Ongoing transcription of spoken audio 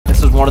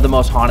one of the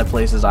most haunted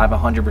places I've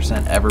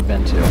 100% ever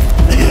been to.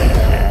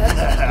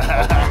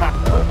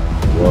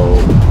 Whoa.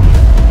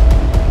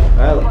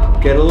 Well,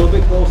 get a little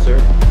bit closer.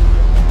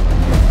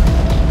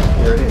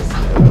 There it is.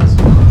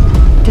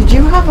 Did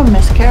you have a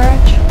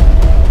miscarriage?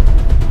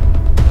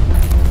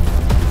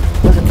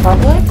 Was it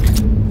public?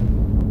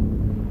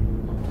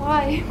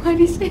 Why? Why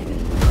do you say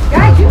that?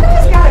 Guys, you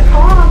guys gotta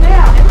calm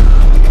down.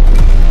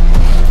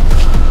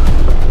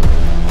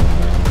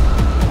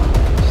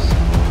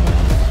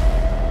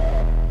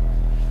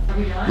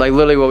 Like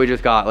literally what we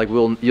just got, like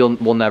we'll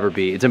never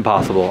beat. It's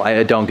impossible.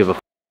 I don't give a f.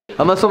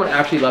 Unless someone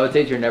actually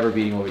levitates, you're never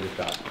beating what we just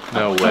got.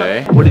 No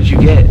way. What did you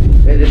get?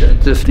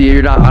 Just,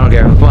 you're not, I don't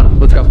care. Come on,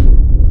 let's go.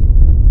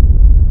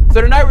 So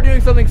tonight we're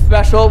doing something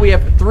special. We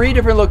have 3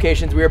 different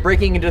locations. We are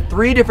breaking into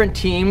 3 different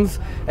teams,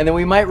 and then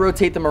we might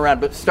rotate them around.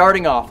 But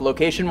starting off,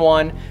 location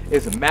 1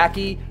 is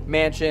Mackay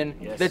Mansion.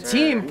 Yes, the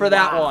team for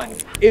that one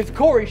is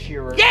Corey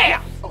Shearer.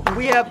 Yeah!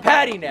 We have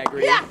Patty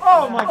Negri. Yeah!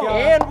 Oh my God.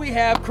 And we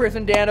have Chris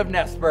and Dan of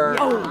Nesper.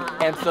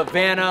 Yeah. And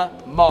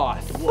Savanah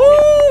Moss.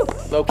 Woo!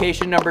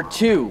 Location number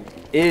 2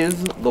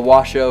 is the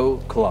Washoe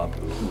Club.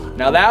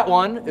 Now that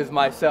one is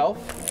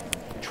myself,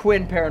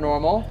 Twin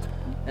Paranormal,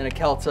 and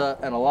Akelta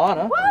and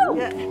Alana.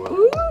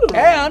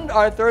 And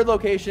our 3rd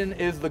location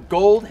is the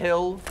Gold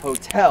Hill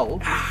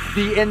Hotel.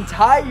 The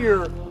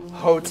entire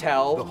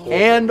hotel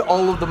and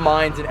all of the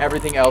mines and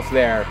everything else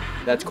there.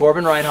 That's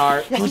Corbin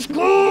Reinhardt. It's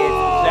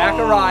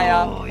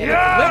Zachariah. And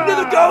it's Linda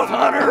the Ghost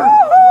Hunter.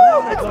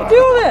 Let's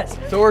do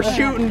this. So we're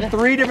shooting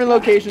 3 different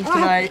locations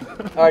tonight.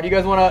 All right, do you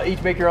guys want to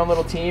each make your own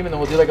little team, and then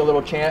we'll do like a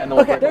little chant, and then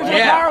we'll there's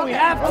a car, we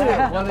have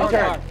to. One in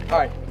turn. All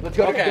right, let's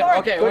go.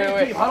 Okay,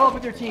 wait. Huddle up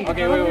with your team.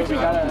 Okay, wait.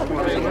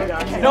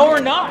 No,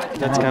 we're not.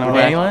 That's kind of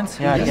ambulance.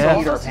 Yeah, I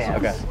guess.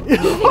 Okay.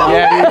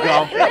 Yeah, here you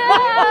go.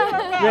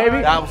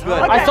 Maybe. That was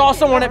good. I saw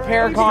someone at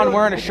Paracon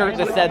wearing a shirt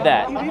that said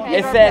that.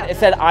 It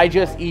said I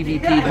just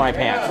EVP'd my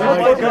pants.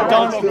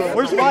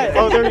 Where's mine?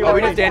 Oh, there you Are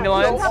we just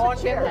dandelions?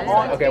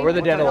 Okay, we're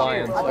the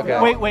dandelions. Okay.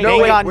 Wait,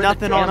 they got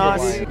nothing on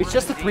us. It's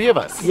just the 3 of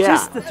us. Yeah.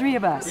 Just the 3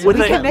 of us. We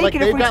can make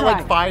it if they've we got try.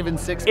 like 5 and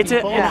 6 It's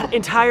people. an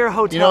entire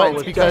hotel. You know, it's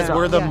with because just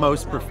we're the us.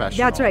 most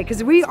professional. That's right,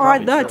 because we are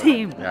the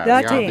team. Yeah, The we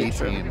are team. the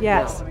team.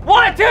 Yes.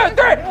 1, 2, 3.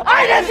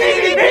 I just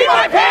EVP'd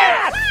my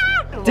pants.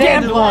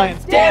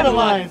 Dandelions.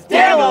 Dandelions.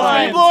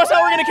 Dandelions. You blow us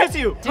out, we're gonna kiss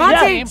you.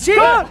 Hunting,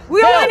 shoot.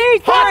 We only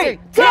need 3.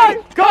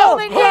 2, go.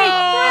 Only need 3.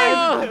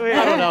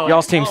 I don't know.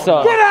 Y'all's team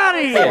sucks. Get out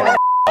of here.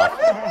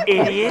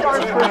 Idiot.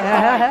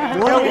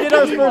 Well, we did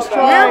our first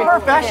try. We're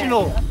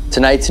professional.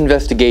 Tonight's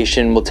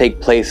investigation will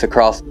take place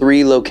across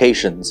 3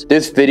 locations.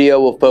 This video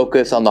will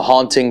focus on the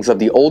hauntings of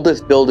the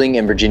oldest building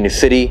in Virginia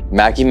City,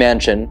 Mackay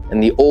Mansion,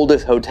 and the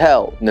oldest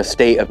hotel in the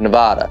state of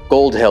Nevada,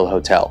 Gold Hill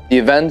Hotel. The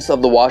events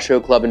of the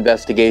Washoe Club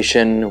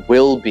investigation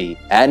will be,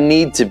 and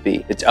need to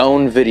be, its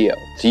own video,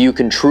 so you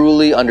can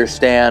truly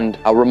understand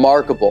how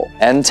remarkable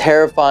and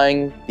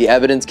terrifying the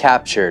evidence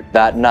captured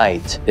that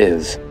night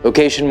is.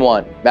 Location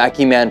 1,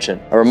 Mackay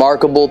Mansion, a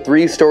remarkable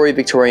 3-story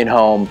Victorian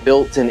home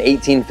built in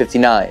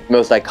 1859,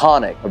 most iconic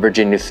of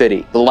Virginia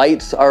City. The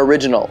lights are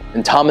original,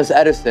 and Thomas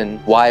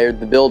Edison wired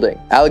the building.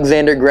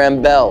 Alexander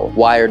Graham Bell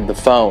wired the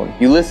phone.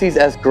 Ulysses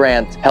S.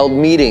 Grant held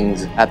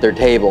meetings at their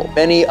table.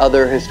 Many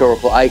other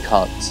historical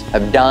icons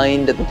have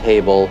dined at the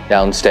table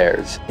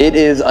downstairs. It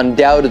is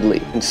undoubtedly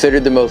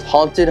considered the most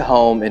haunted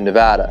home in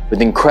Nevada,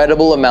 with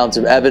incredible amounts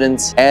of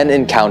evidence and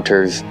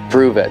encounters to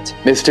prove it.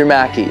 Mr.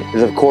 Mackay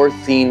is of course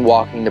seen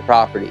walking the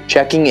property,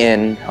 checking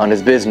in on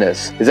his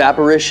business. His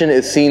apparition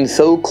is seen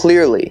so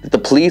clearly that the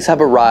police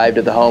have arrived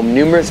at the home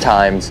numerous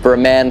times for a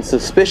man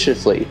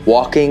suspiciously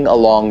walking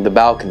along the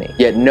balcony,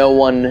 yet no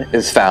one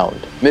is found.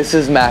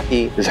 Mrs.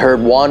 Mackay is heard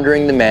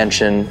wandering the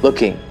mansion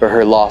looking for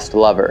her lost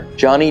lover.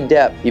 Johnny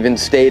Depp even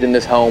stayed in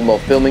this home while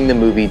filming the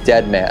movie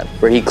Dead Man,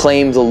 where he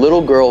claims a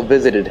little girl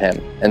visited him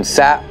and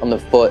sat on the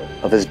foot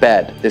of his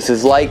bed. This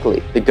is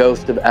likely the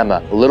ghost of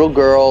Emma, a little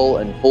girl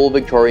in full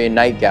Victorian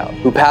nightgown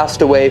who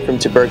passed away from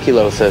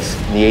tuberculosis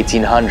in the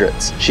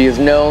 1800s. She is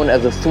known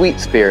as a sweet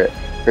spirit,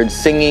 heard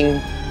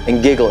singing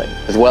and giggling,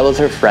 as well as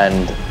her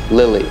friend,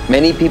 Lily.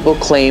 Many people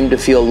claim to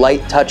feel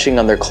light touching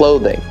on their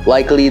clothing,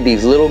 likely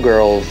these little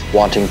girls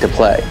wanting to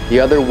play. The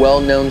other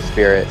well-known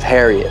spirit is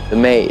Harriet, the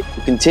maid,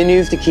 who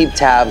continues to keep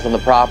tabs on the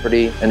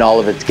property and all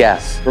of its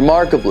guests.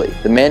 Remarkably,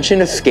 the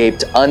mansion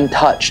escaped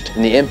untouched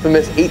in the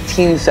infamous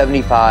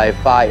 1875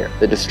 fire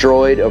that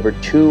destroyed over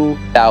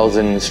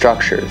 2,000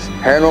 structures.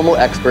 Paranormal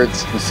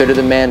experts consider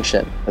the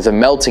mansion as a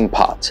melting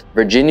pot of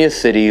Virginia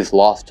City's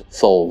lost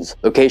souls.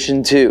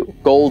 Location 2,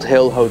 Gold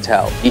Hill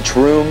Hotel. Each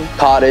room,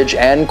 cottage,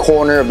 and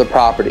corner of the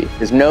property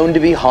is known to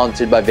be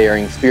haunted by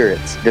varying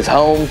spirits. It is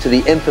home to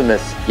the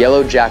infamous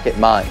Yellow Jacket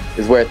Mine. It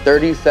is where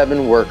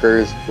 37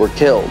 workers were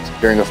killed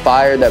during a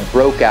fire that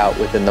broke out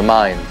within the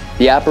mines.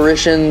 The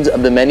apparitions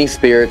of the many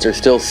spirits are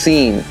still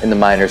seen in the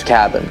miner's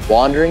cabin,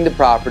 wandering the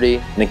property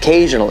and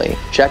occasionally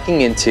checking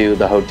into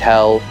the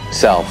hotel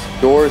itself.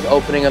 Doors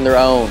opening on their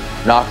own,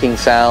 knocking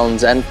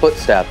sounds and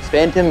footsteps,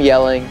 phantom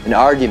yelling and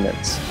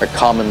arguments are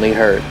commonly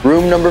heard.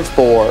 Room number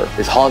 4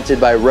 is haunted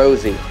by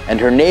Rosie and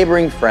her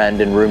neighboring friend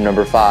in room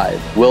number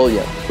 5,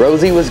 William.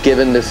 Rosie was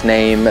given this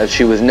name as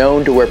she was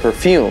known to wear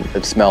perfume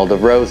that smelled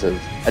of roses.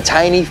 A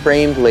tiny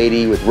framed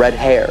lady with red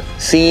hair,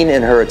 seen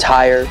in her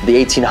attire of the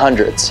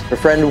 1800s. Her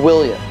friend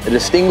William, a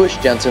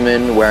distinguished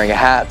gentleman wearing a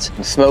hat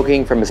and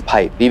smoking from his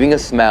pipe, leaving a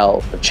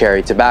smell of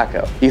cherry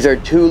tobacco. These are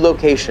 2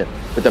 locations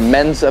with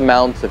immense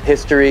amounts of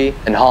history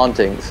and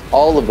hauntings,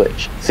 all of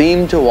which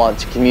seem to want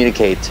to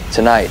communicate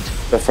tonight.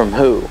 But from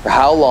who, for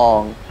how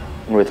long,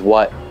 and with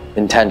what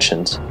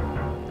intentions?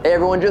 Hey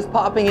everyone, just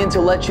popping in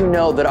to let you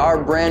know that our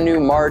brand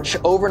new March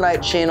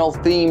overnight channel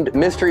themed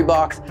mystery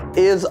box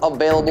is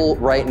available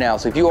right now.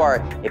 So if you are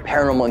a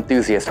paranormal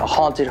enthusiast, a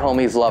haunted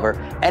homies lover,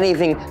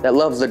 anything that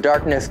loves the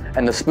darkness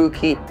and the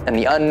spooky and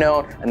the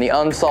unknown and the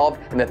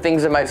unsolved and the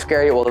things that might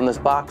scare you, well then this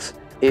box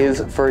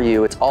is for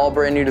you. It's all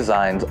brand new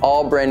designs,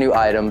 all brand new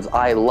items.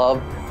 I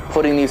love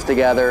putting these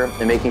together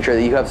and making sure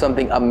that you have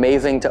something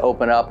amazing to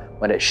open up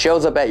when it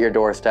shows up at your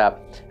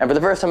doorstep. And for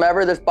the first time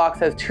ever, this box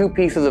has 2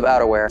 pieces of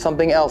outerwear.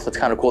 Something else that's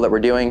kind of cool that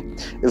we're doing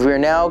is we are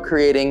now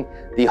creating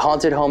the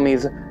Haunted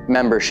Homies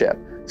membership.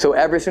 So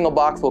every single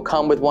box will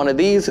come with one of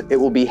these. It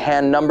will be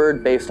hand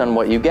numbered based on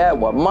what you get,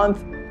 what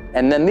month,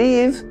 and then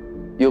these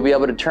you'll be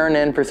able to turn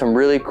in for some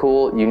really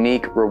cool,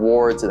 unique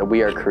rewards that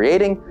we are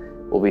creating.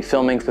 We'll be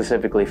filming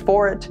specifically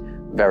for it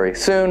very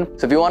soon.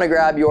 So if you want to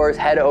grab yours,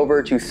 head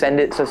over to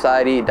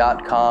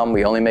senditsociety.com.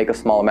 We only make a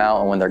small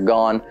amount, and when they're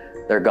gone,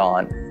 they're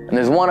gone. And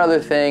there's one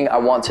other thing I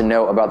want to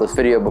note about this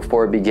video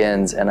before it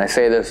begins, and I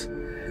say this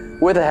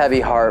with a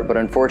heavy heart, but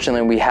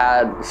unfortunately we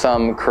had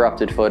some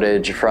corrupted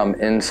footage from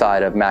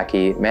inside of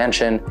Mackay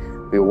Mansion.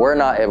 We were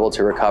not able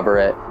to recover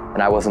it,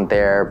 and I wasn't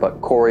there, but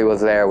Corey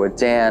was there with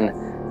Dan,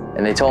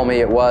 and they told me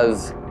it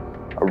was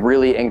a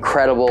really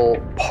incredible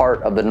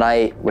part of the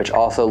night, which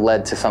also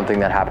led to something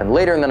that happened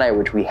later in the night,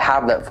 which we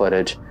have that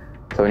footage.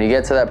 So when you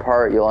get to that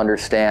part, you'll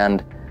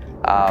understand.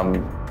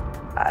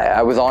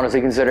 I was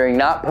honestly considering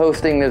not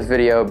posting this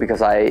video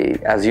because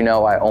as you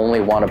know, I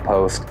only want to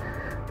post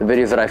the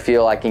videos that I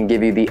feel I can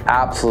give you the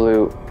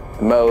absolute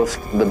most,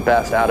 the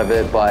best out of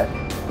it, but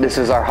this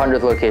is our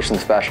 100th location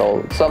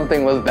special.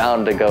 Something was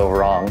bound to go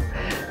wrong.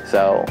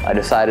 So I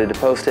decided to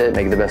post it,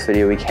 make the best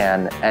video we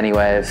can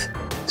anyways.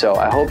 So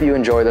I hope you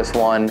enjoy this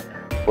one,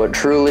 but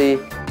truly,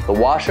 the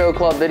Washoe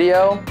Club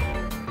video,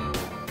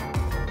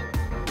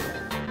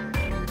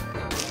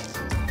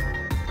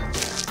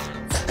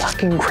 it's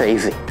fucking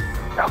crazy.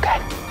 Okay.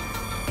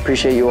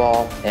 Appreciate you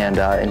all, and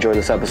enjoy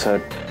this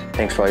episode.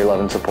 Thanks for all your love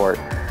and support.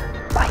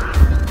 Bye.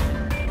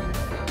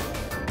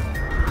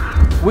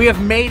 We have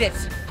made it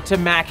to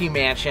Mackay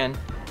Mansion.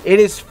 It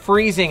is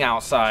freezing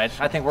outside.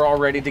 I think we're all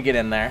ready to get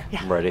in there.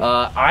 Yeah. I'm ready.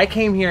 I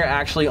came here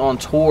actually on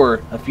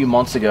tour a few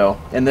months ago,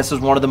 and this is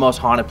one of the most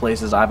haunted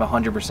places I've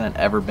 100%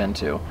 ever been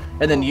to.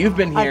 And then you've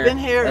been here, I've been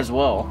here as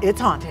well. It's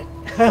haunted.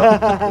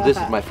 This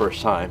is my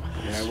first time.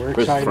 Yeah, we're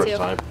This is excited. the first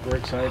time. We're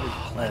excited.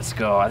 Let's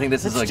go. I think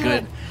this is Let's do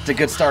it. it's a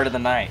good start of the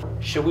night.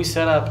 Should we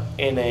set up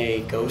in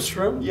a ghost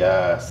room?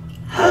 Yes.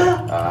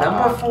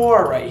 Number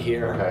 4 right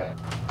here. Okay.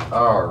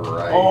 All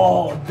right.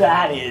 Oh,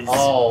 that is.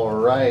 All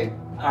right.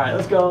 All right,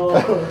 let's go.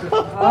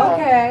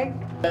 Okay.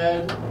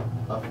 And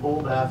a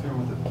full bathroom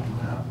with a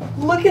bath.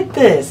 Look at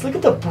this. Look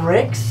at the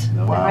bricks.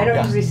 Wow. I don't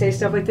usually say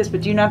stuff like this,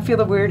 but do you not feel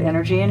the weird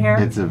energy in here?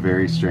 It's a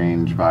very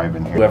strange vibe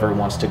in here. Whoever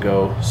wants to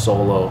go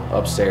solo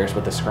upstairs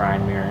with the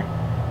scrying mirror,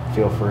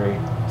 feel free.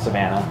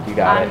 Savannah, you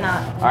got it. I'm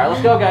not. All right,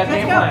 let's go, guys.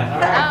 Game plan. All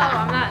No, right.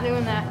 I'm not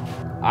doing that.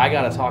 I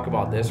gotta talk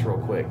about this real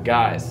quick,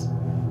 guys.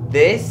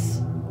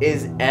 This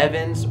is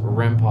Evan's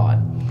REM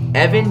pod.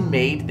 Evan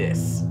made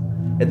this,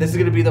 and this is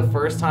gonna be the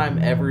first time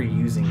ever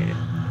using it.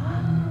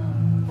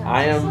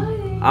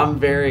 I'm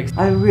very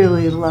excited. I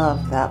really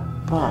love that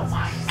bus.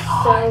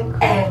 So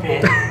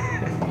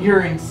Evan,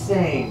 you're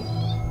insane.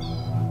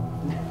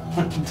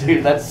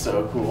 Dude, that's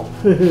so cool.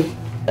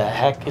 The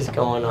heck is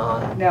going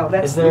on? No,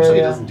 that's. Is there Usually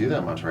it a, doesn't do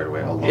that much right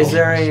away. Hello. is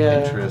there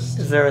a interest?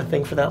 is there a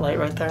thing for that light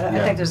right there? I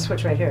think there's a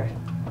switch right here.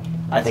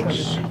 I think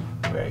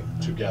Right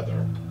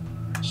together.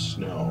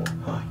 Snow.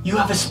 you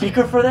have a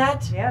speaker for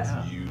that? Yes.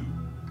 You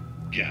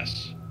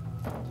guess.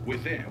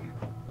 Within.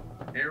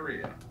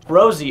 Area.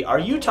 Rosie, are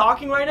you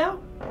talking right now?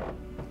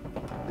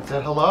 It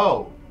said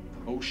hello.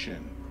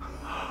 Ocean.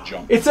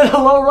 Jump. It said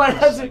hello right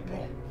as it.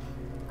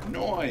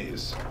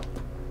 Noise.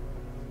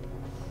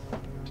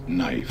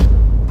 Knife.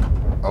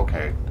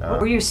 Okay.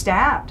 Were you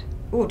stabbed?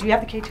 Ooh, do you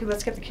have the K2?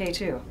 Let's get the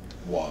K2.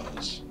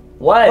 Was.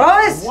 What?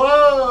 Was?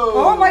 Whoa.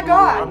 Oh my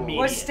God! Immediate.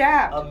 Was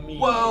stabbed.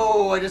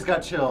 Whoa! I just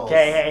got chills.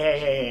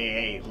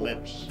 Hey,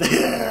 lips. This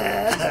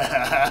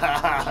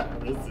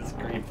is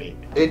creepy.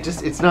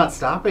 It's not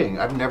stopping.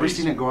 I've never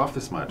seen it go off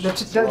this much.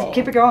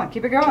 Keep it going.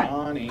 Keep it going.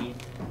 Johnny.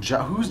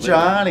 Who's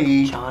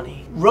Johnny?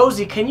 Johnny.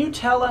 Rosie, can you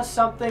tell us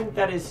something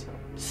that is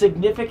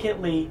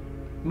significantly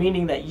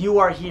meaning that you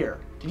are here?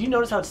 Did you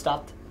notice how it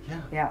stopped?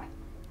 Yeah.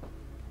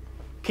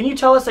 Can you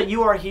tell us that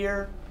you are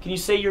here? Can you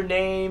say your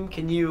name?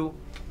 Can you...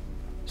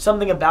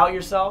 something about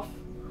yourself?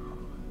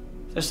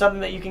 Is there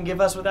something that you can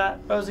give us with that,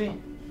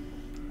 Rosie?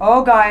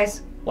 Oh,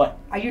 guys. What?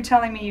 Are you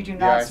telling me you do Yeah,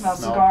 not I smell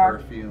smell cigar?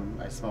 perfume.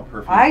 I smell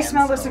perfume. I and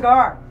smell the smoke.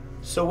 cigar.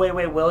 So wait,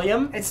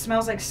 William? It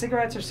smells like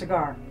cigarettes or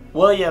cigar.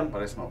 William.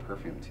 But I smell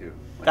perfume too.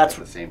 Like That's at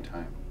the same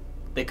time.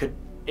 They could,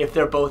 if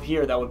they're both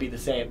here, that would be the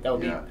same. That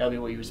would Yeah. be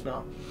what you would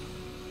smell.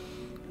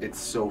 It's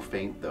so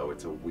faint though.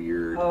 It's a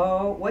weird.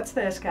 Oh, what's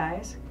this,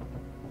 guys?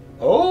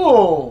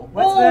 Oh!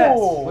 What's this?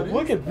 What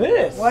look at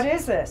this! What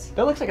is this?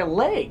 That looks like a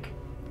leg.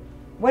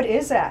 What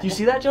is that? Do you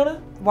see that,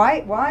 Jonah?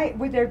 Why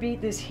would there be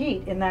this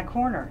heat in that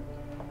corner?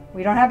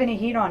 We don't have any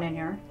heat on in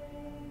here.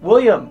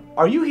 William,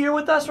 are you here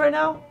with us right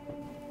now?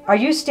 Are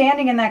you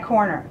standing in that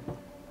corner?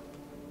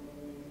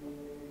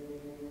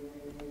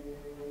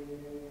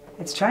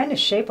 It's trying to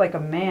shape like a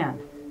man.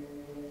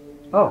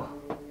 Oh,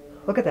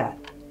 look at that.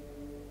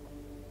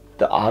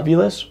 The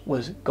ovulus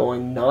was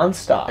going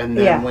nonstop. And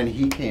then Yeah. when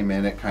he came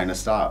in, it kind of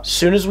stopped. As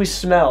soon as we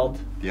smelled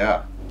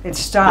Yeah. It the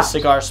stopped.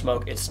 cigar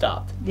smoke, it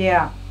stopped.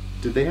 Yeah.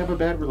 Did they have a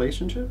bad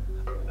relationship?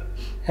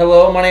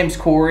 Hello, my name's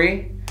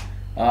Corey.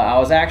 I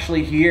was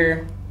actually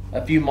here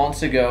a few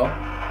months ago,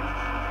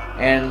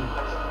 and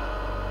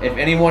if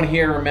anyone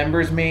here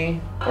remembers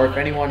me, or if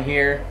anyone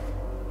here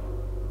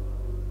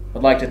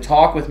would like to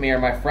talk with me or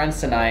my friends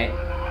tonight,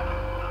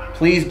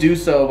 please do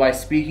so by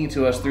speaking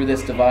to us through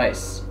this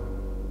device.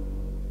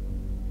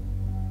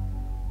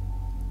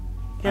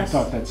 I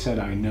thought that said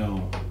I know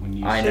when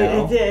you I said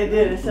know. It did.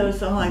 It said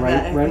something like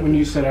that. right when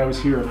you said I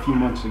was here a few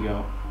months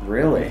ago.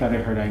 Really? I thought I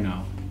heard I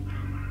know.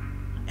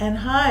 And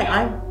hi,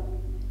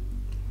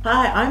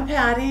 I'm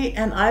Patty,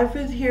 and I've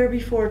been here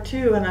before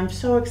too, and I'm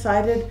so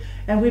excited.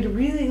 And we'd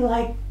really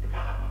like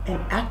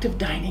an active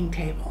dining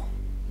table.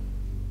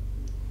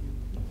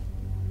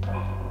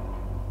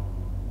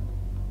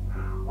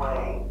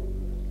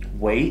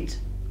 Wait.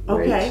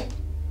 Okay.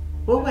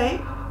 We'll wait.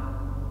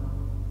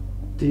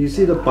 Do you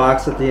see the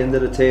box at the end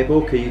of the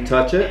table? Can you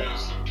touch it?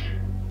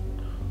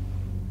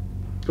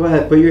 Go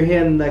ahead, put your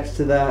hand next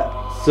to that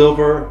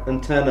silver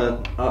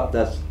antenna up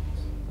that's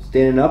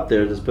standing up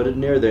there. Just put it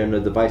near there and the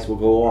device will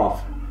go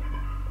off.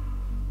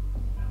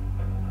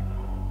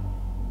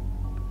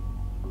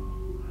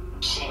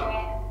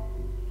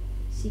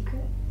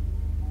 Secret?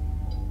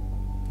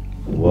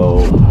 Whoa.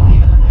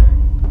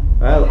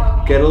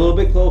 Alright, get a little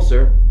bit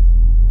closer.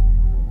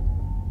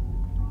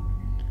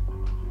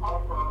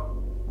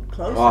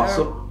 Closer.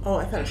 Awesome. Oh,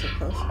 I thought it said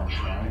closer.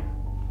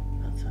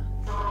 That's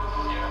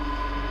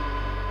a...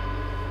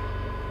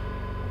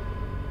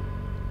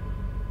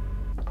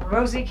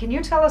 Rosie, can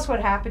you tell us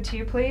what happened to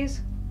you,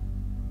 please?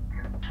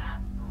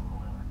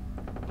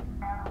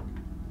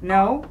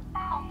 No?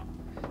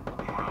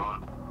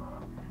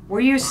 Were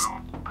you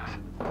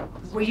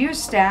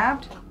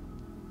stabbed?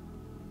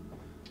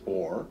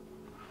 Or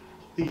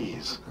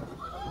these.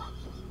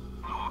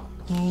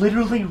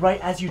 Literally right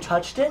as you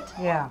touched it?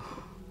 Yeah.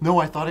 No,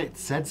 I thought it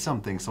said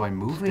something, so I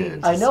moved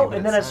it. I know,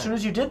 and then as soon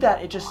as you did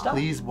that, it just stopped.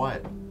 Please,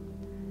 what?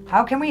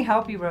 How can we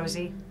help you,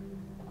 Rosie?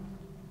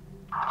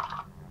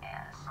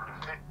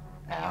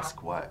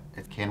 Ask what?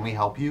 Can we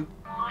help you?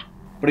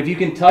 But if you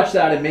can touch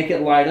that and make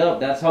it light up,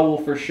 that's how we'll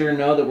for sure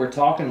know that we're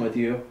talking with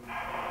you.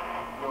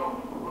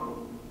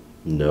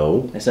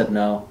 No. I said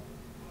no.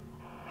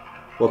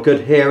 Well,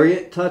 could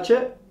Harriet touch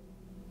it?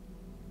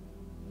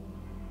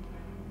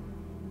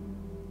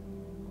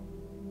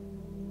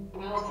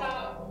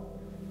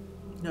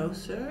 No,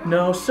 sir.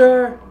 No,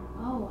 sir.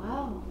 Oh,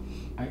 wow.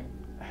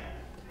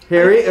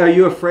 Harriet, are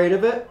you afraid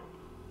of it?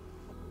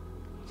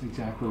 That's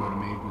exactly what a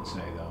maid would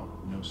say, though.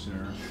 No,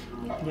 sir.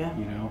 Yeah.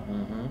 You know?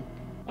 Mm-hmm.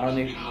 I don't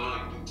think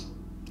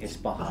it's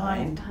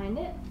behind. Behind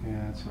it?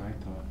 Yeah, that's what I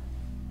thought.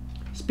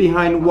 It's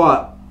behind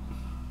what?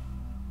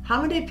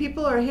 How many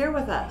people are here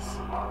with us?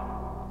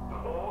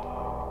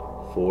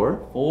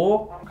 4?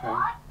 4. Okay.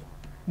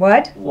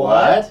 What?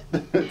 What?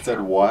 It said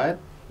what?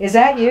 Is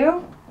that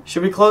you?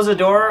 Should we close the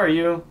door, or are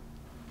you...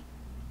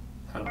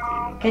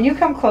 Can you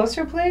come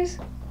closer, please?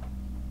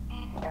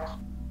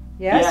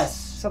 Yes? Yes.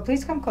 So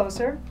please come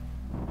closer.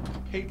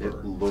 It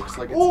looks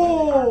like it's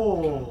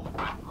Oh!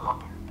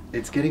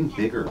 It's getting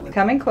bigger. Like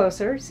Coming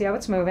closer. See how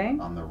it's moving?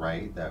 on the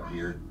right, that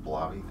weird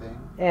blobby thing.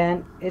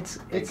 And it's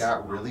It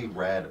got really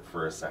red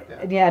for a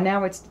second. yeah,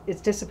 now it's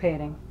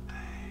dissipating.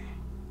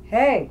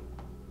 Hey,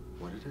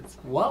 What did it say?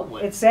 What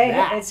was it said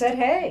that? it said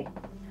hey.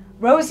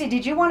 Rosie,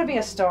 did you want to be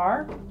a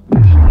star?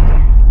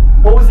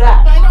 What was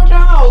that? I don't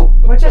know.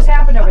 What just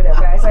happened over there,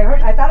 guys?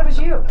 I thought it was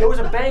you. There was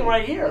a bang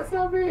right here. It's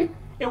not me.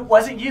 It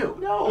wasn't you.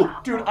 No.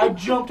 Dude, I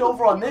jumped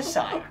over on this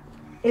side.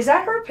 Is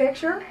that her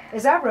picture?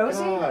 Is that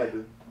Rosie?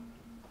 God.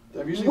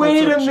 I'm usually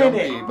Wait not so a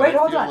minute. jumpy, but Wait, I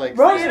hold feel on. like-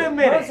 Rosie, Wait a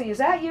minute. Rosie, is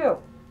that you?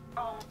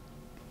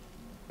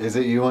 Is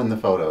it you in the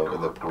photo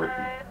of the port?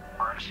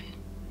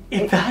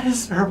 If that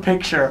is her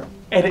picture,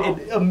 and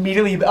it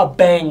immediately a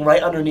bang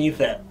right underneath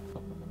it.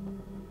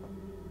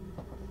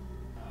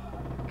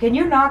 Can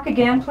you knock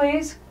again,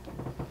 please?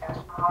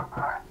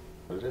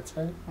 What did it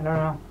say? I don't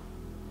know.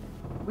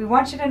 We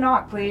want you to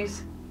knock,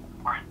 please.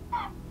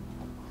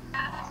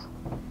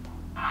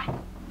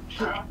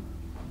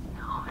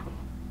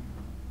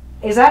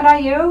 Is that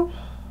not you?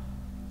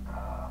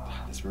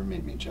 This room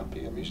made me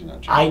jumpy. I'm usually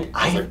not jumpy.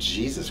 I was like,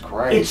 Jesus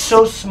Christ. It's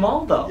so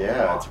small, though.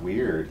 Yeah, it's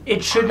weird.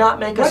 It should not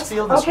make us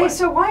feel this way. Okay,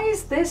 so why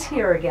is this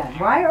here again?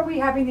 Why are we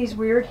having these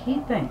weird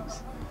heat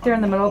things? They're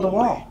in the middle of the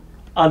wall.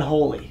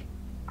 Unholy.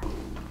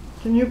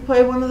 Can you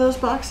play one of those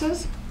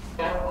boxes?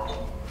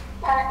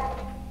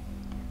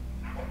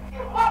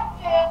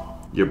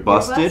 You're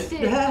busted?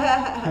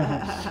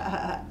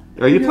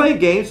 Are you playing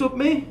games with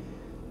me?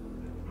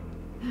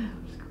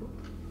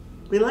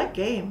 We like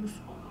games.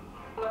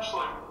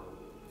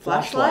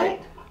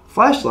 Flashlight?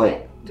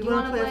 Flashlight. Do you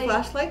want to play a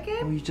flashlight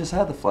game? Well, you just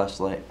had the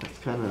flashlight. That's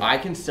kind of. I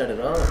can set it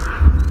up.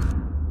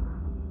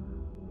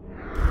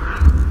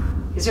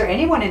 Is there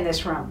anyone in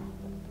this room?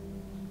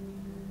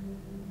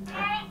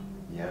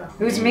 Yeah.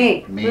 Who's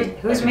me? Me.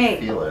 Who's I me? can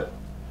feel it.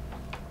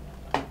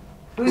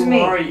 Who's me?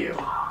 Who are you?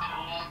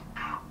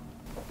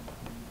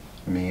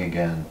 Me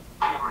again.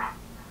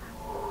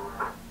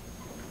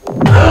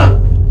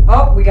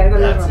 Oh, we gotta go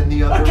to the That's room. in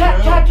the other Cat,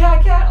 room. cat,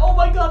 cat, cat! Oh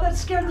my god, that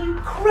scared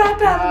the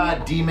crap out of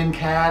me! Demon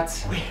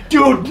cats.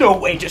 Dude, no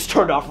way, just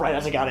turned off right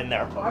as I got in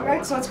there.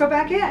 Alright, so let's go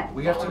back in.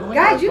 We have to go in.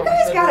 Guys, you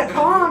guys gotta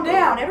calm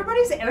down.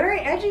 Everybody's very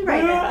edgy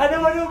right now. I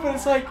know, but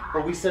it's like...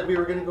 Well, we said we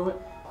were gonna go in.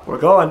 We're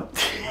going.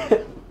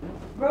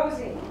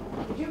 Rosie,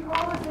 did you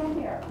call us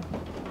in here?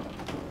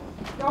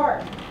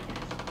 Dark.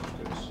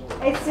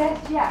 It said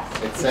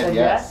yes. It said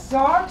yes.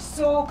 Dark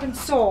soul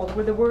consoled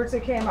were the words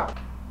that came up.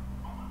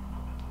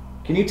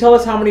 Can you tell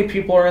us how many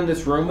people are in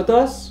this room with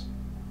us?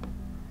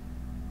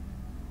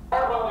 There's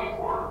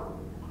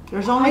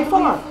only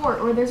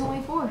four. There's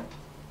only four.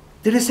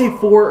 Did it say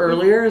 4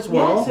 earlier as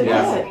well?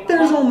 Yes, it did.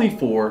 There's only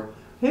 4.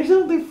 There's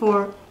only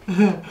 4.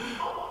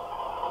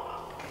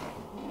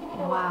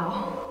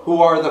 Wow.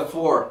 Who are the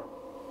 4?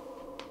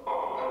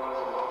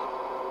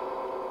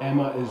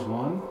 Emma is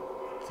one.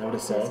 Is that what it Did I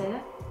said? say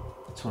that?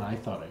 That's what I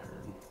thought I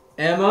heard.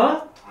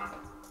 Emma?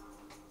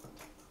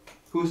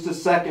 Who's the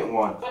second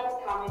one?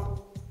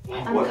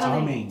 I'm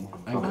coming.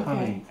 I'm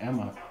coming,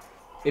 Emma.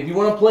 If you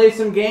want to play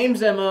some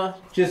games, Emma,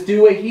 just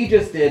do what he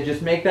just did.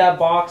 Just make that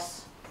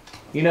box,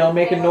 you know,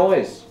 make a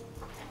noise.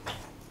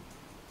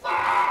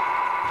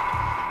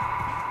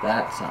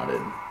 That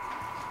sounded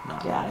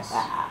not nice.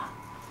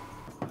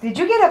 Did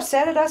you get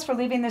upset at us for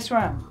leaving this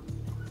room?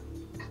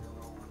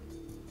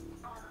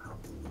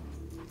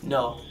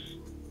 No.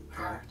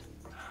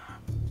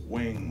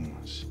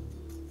 Wings.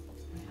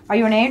 Are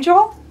you an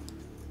angel?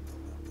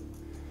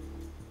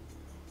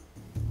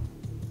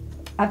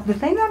 The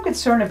thing that I'm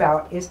concerned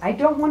about is I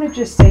don't want to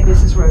just say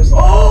this is Rosie.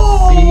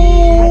 Oh!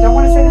 I don't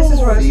want to say this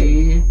is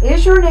Rosie. See?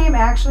 Is your name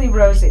actually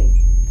Rosie?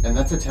 And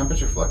that's a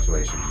temperature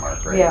fluctuation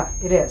mark, right? Yeah,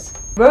 it is.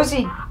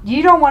 Rosie,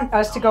 you don't want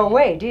us to go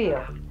away, do you?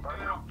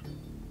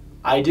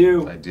 I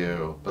do. I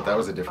do, but that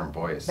was a different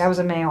voice. That was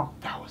a male.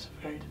 That was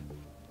very...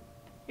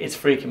 It's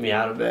freaking me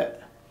out a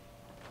bit.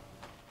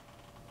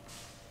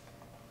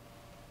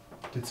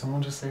 Did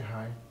someone just say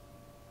hi?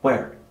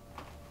 Where?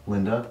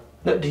 Linda?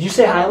 No, did you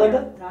say hi,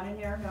 Linda? Not in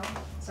here, no.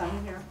 It's not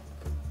in here.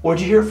 Where'd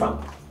you hear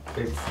from?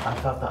 I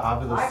thought the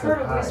obelisk I said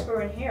heard a hi.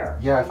 whisper in here.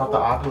 Yeah, I thought the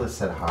obelisk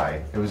said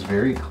hi. It was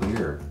very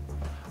clear.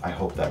 I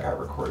hope that got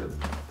recorded.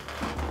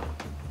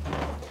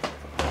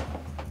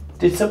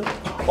 Did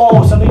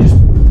something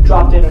just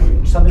dropped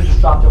in. Something just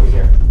dropped over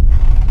here.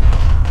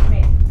 What do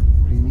you mean?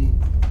 What do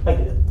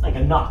you mean? Like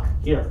a knock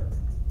here,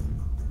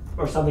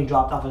 or something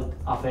dropped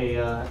off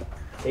a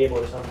table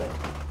or something.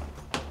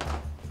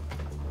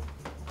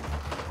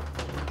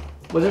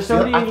 Was there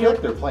somebody I in feel here?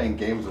 like they're playing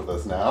games with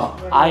us now.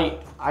 I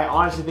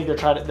honestly think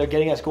they're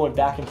getting us going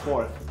back and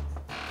forth.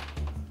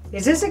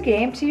 Is this a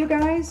game to you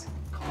guys?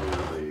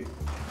 Clearly.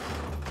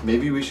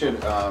 Maybe we should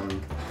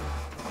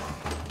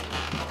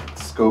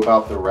scope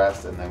out the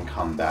rest and then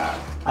come back.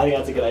 I think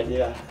that's a good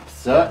idea.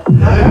 So, They're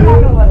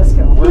not gonna let us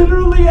go.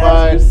 Literally,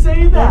 Bye. as you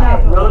say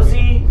that. Bye.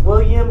 Rosie,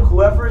 William,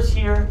 whoever's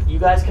here, you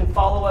guys can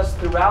follow us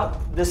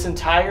throughout this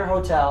entire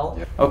hotel.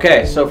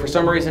 Okay, so for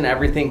some reason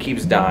everything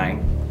keeps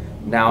dying.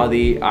 Now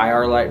the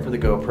IR light for the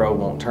GoPro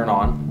won't turn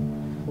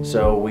on.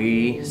 So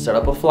we set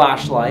up a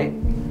flashlight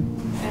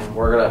and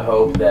we're gonna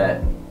hope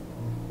that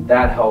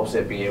that helps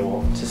it be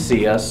able to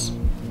see us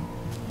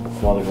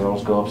while the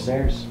girls go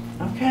upstairs.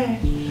 Okay.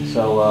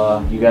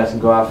 So you guys can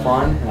go have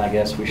fun and I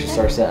guess we should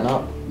start setting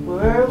up.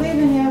 We're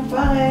leaving you.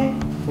 Bye.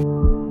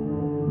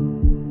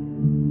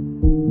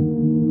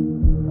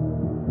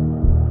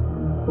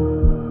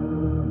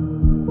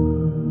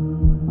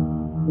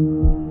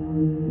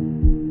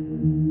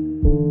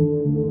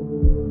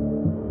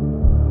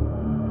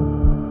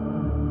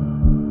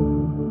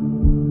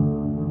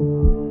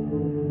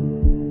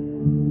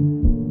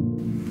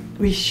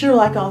 We sure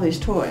like all these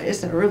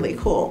toys. They're really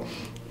cool.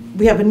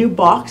 We have a new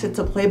box. It's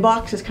a play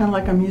box. It's kind of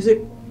like a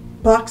music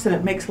box and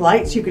it makes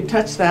lights. You can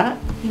touch that.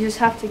 You just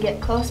have to get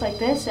close like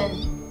this and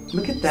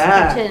Look at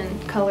that. touch it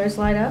and colors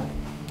light up.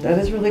 That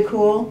is really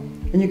cool.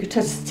 And you could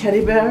touch the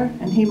teddy bear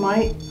and he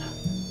might.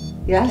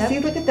 Yeah, Yep. see,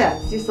 look at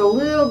that. Just a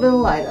little bit of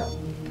light up.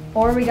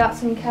 Or we got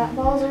some cat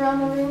balls around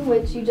the room,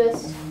 which you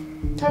just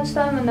touch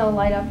them and they'll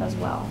light up as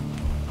well.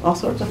 All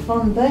sorts of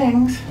fun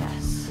things.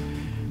 Yes.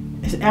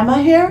 Is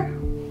Emma here?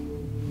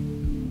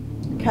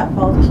 Cat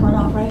ball just went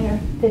off right here.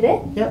 Did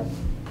it? Yep.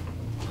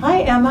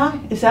 Hi, Emma.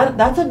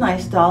 That's a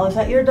nice doll. Is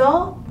that your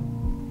doll?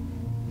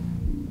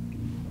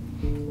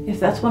 If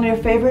that's one of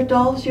your favorite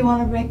dolls, you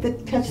want to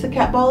catch the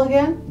cat ball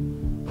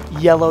again?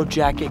 Yellow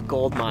Jacket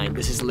Gold Mine.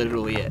 This is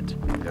literally it.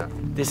 Yeah.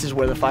 This is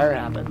where the fire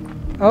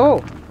happened.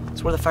 Oh.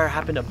 It's where the fire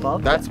happened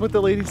above. That's what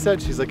the lady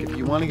said. She's like, if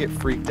you want to get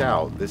freaked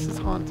out, this is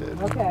haunted.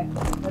 Okay,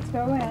 let's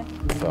go in.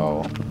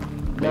 So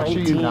make sure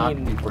you knock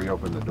before you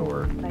open the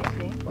door.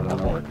 19. Let them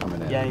know we're coming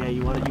in. Yeah,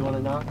 you want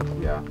to knock?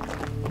 Yeah.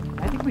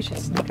 I think we should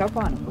sneak up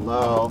on him.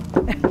 Hello.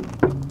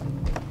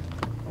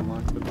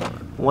 Unlock the door.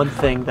 One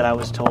thing that I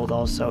was told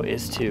also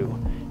is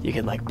you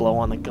can like blow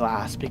on the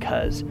glass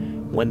because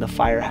when the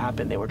fire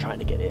happened, they were trying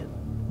to get in.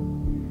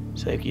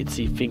 So you'd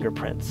see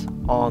fingerprints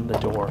on the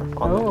door,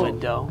 on the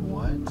window.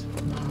 What?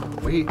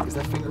 Wait, is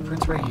that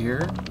fingerprints right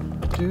here,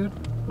 dude?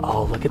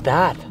 Oh, look at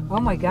that. Oh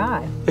my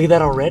God. Look at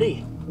that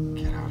already.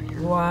 Get out of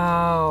here.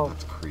 Wow.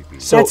 That's creepy.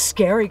 So that's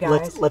scary,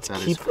 guys. Let's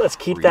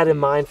keep that in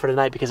mind for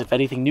tonight because if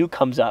anything new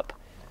comes up,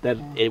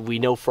 we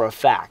know for a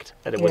fact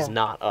that it was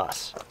not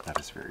us. That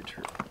is very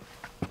true.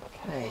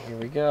 Okay, here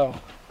we go.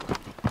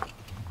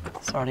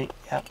 Sorry,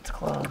 yep, it's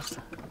closed.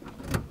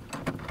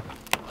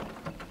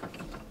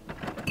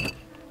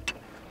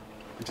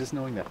 Just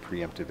knowing that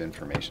preemptive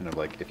information of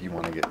like, if you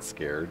want to get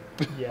scared,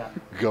 yeah,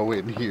 go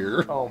in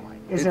here. Oh my!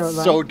 It's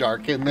so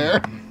dark in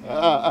there.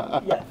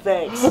 Yeah,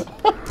 thanks.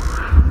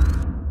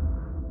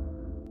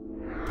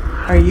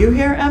 Are you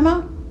here,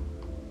 Emma?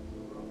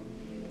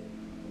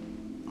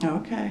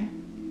 Okay.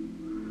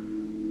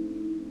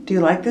 Do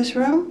you like this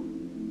room?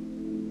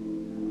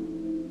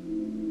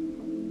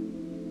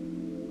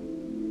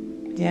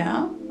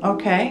 Yeah?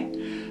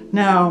 Okay.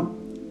 Now,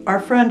 our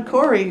friend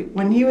Corey,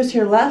 when he was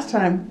here last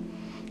time,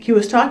 he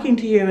was talking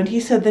to you and he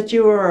said that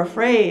you were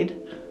afraid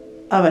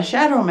of a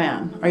shadow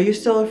man. Are you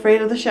still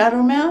afraid of the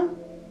shadow man?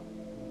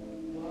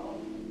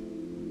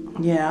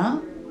 Yeah?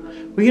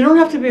 Well, you don't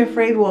have to be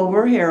afraid while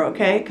we're here,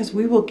 okay? Because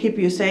we will keep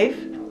you safe.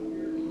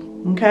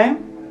 Okay?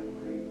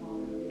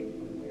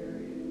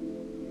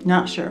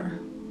 Not sure.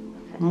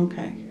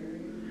 Okay.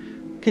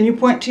 Can you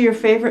point to your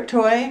favorite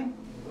toy?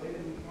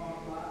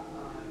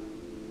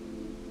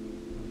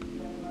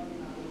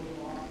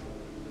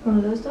 One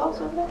of those dolls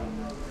over there?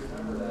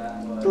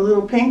 The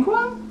little pink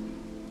one?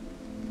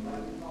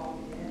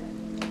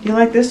 You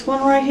like this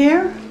one right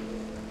here?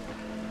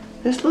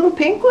 This little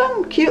pink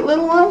one? Cute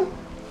little one?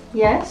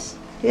 Yes.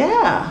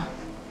 Yeah.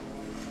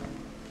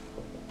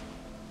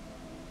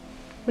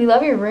 We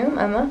love your room,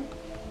 Emma.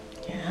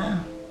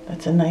 Yeah.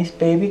 That's a nice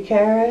baby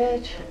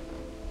carriage.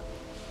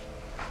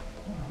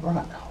 A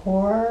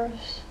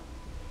horse.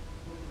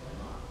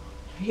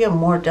 You have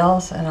more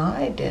dolls than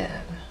I did.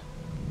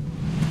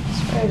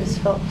 I just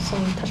felt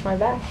someone touch my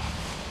back.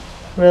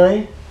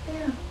 Really?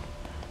 Yeah.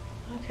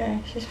 Okay.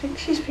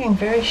 She's being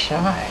very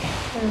shy.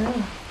 I don't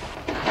know.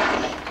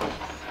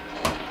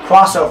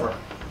 Crossover.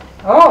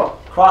 Oh.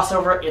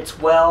 Crossover. It's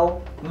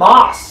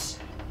Moss.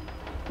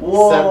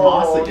 Whoa. Said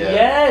Moss again.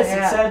 Yes,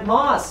 Yeah. it said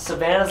Moss.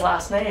 Savannah's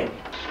last name.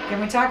 Can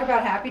we talk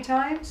about happy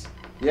times?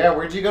 Yeah,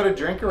 where'd you go to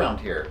drink around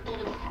here?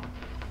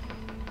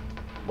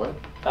 What?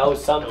 That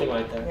was something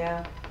right there.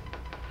 Yeah.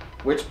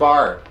 Which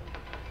bar?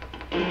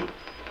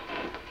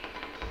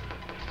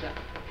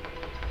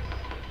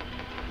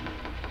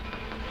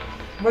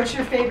 What's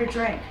your favorite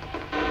drink?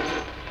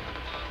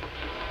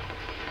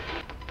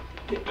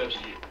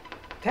 Pepsi.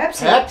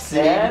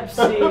 Pepsi.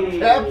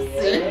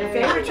 Pepsi. Your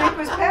favorite drink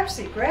was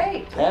Pepsi.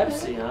 Great.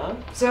 Pepsi, huh?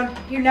 So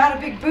you're not a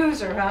big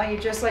boozer, huh? You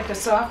just like a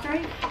soft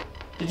drink?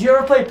 Did you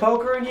ever play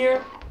poker in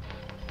here?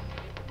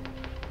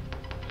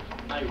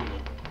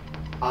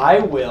 I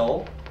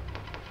will.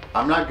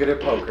 I'm not good at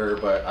poker,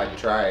 but I'd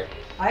try.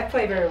 I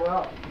play very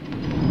well.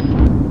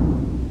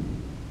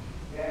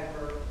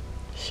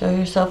 Show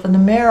yourself in the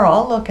mirror.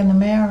 I'll look in the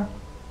mirror.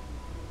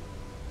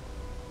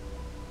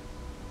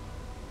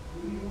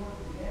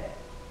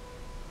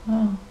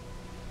 Oh.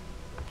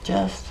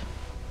 Just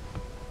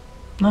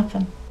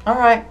nothing. All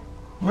right.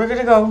 We're going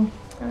to go. All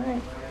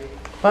right.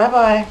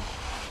 Bye-bye.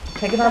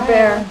 Taking our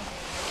bear.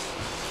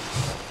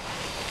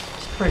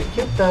 It's pretty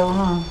cute though,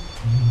 huh?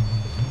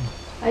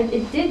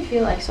 It did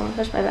feel like someone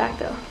touched my back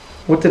though.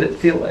 What did it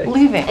feel like?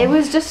 Leaving. It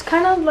was just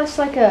kind of less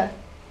like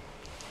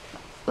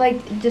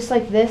just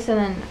like this and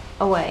then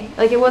away.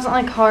 Like it wasn't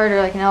like hard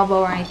or like an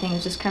elbow or anything. It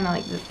was just kind of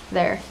like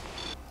there.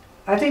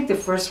 I think the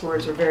first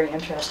words were very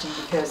interesting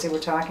because they were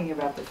talking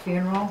about the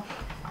funeral.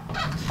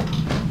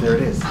 There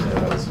it is. There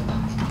it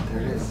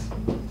is.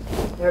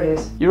 There it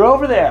is. You're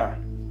over there.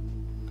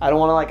 I don't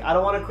want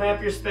to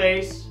cramp your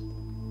space.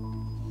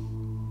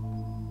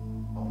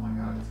 Oh my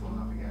god, it's going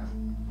up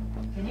again.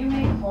 Can you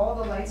make all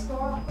the lights go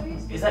off,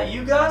 please? Is that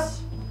you,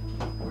 Gus?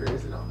 Where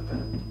is it on the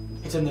bed?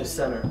 It's in the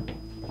center.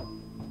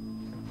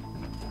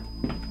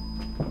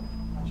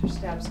 Watch your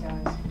steps,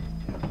 guys.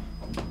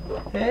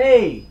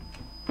 Hey.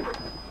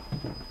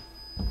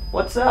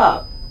 What's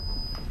up?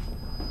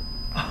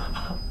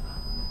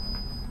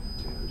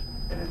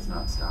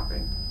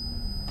 stopping.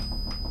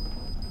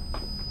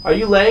 Are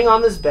you laying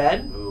on this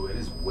bed? Ooh, it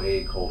is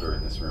way colder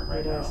in this room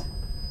right now.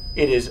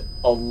 It is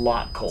a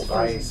lot colder. It's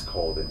ice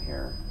cold in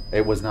here.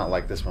 It was not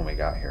like this when we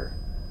got here.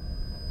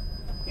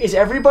 Is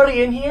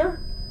everybody in here?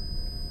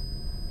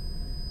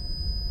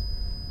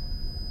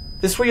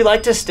 This where you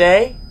like to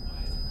stay?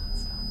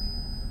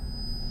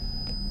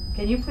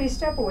 Can you please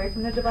step away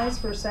from the device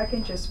for a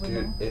second, just so we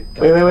know? It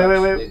got Wait.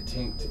 touched. It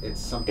tinked. It's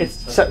something.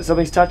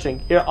 Something's touching.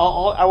 Here,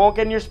 I won't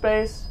get in your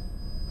space.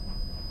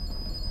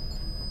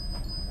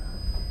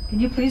 Can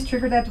you please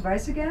trigger that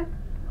device again?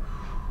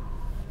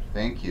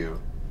 Thank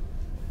you.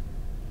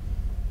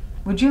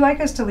 Would you like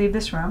us to leave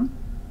this room?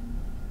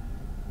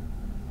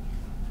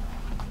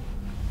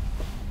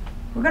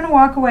 We're gonna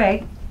walk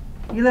away.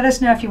 You let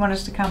us know if you want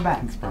us to come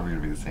back. It's probably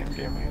gonna be the same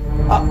game.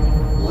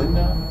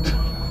 Linda.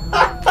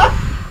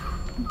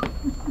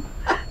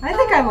 I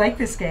think I like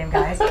this game,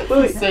 guys. I knew it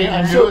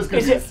was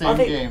gonna be the same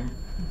game.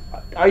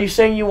 Are you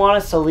saying you want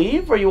us to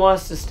leave or you want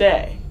us to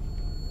stay?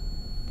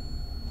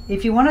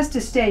 If you want us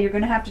to stay, you're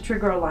gonna have to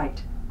trigger a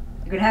light.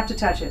 You're gonna have to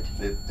touch it.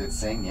 It's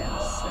saying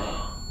yes.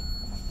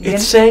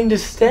 It's saying to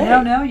stay.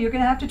 No, you're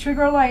gonna have to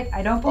trigger a light.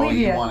 I don't believe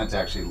you. Oh, you want it to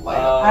actually light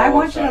up. I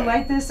want you to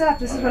light this up.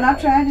 This is what I'm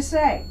trying to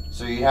say.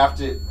 So you have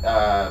to.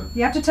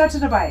 You have to touch the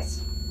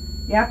device.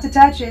 You have to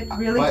touch it.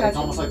 Really touch it. But it's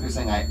almost like they're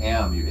saying, "I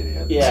am, you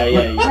idiot."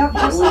 Yeah. No,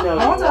 just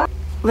hold on.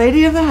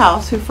 Lady of the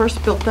house who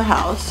first built the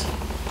house.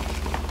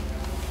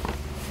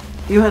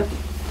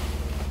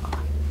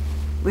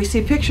 We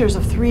see pictures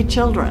of 3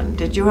 children.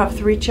 Did you have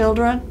 3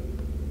 children?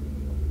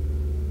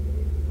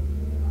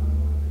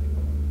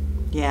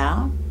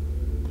 Yeah.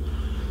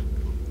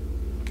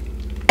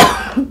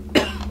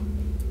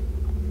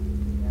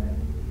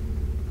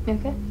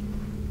 Okay.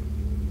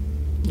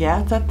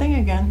 Yeah, it's that thing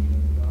again.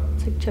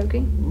 It's like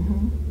choking.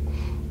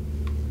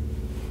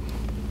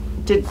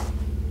 Did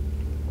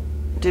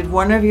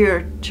one of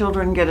your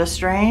children get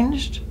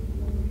estranged?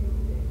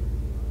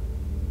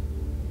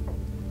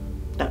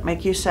 That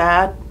make you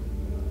sad?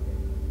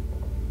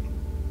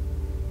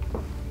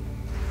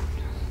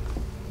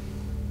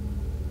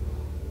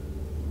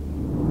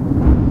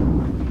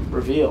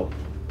 Reveal.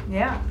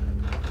 Yeah.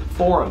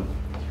 Foreign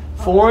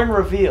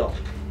reveal.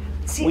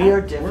 See, we are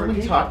different. Weren't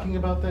we talking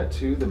about that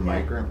too? The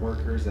migrant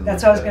workers and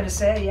that's what I was going to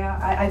say. Yeah,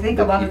 I think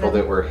a lot of the people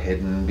that were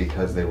hidden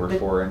because they were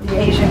foreign. The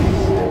Asians.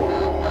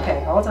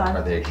 Okay, hold on.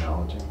 Are they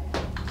acknowledging?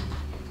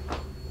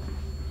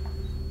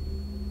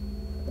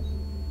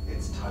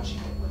 It's touching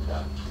it with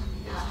that.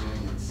 It's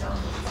doing the sound.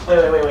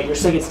 Wait. You're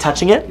saying it's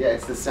touching it? Yeah,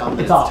 it's the sound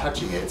that it's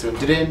touching it. So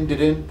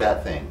did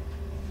that thing.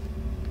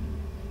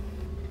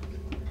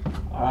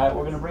 All right,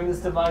 we're gonna bring this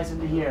device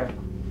into here.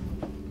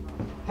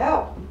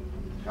 Help.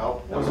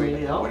 Help? What do you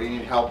need help? What do you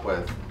need help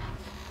with?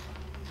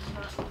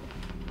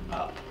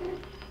 Up.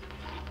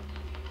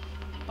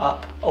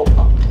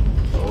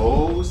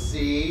 Oh,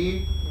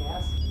 see?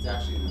 Yes. It's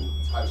actually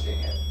touching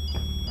it.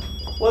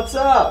 What's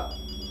up?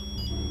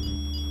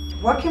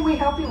 What can we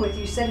help you with?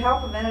 You said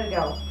help a minute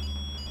ago.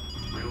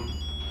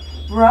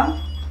 Room?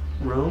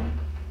 Room?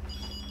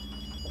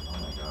 Oh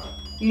my god.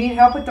 You need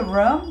help with the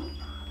room?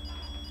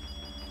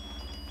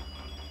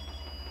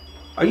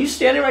 Are you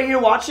standing right here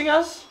watching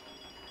us?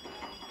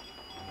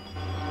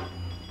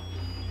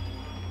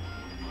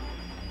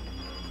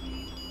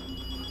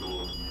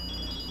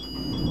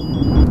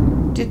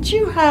 Did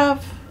you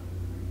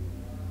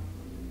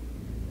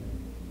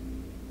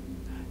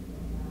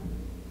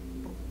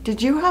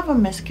have a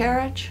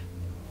miscarriage?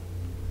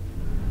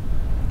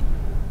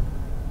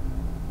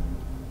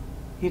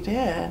 You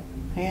did,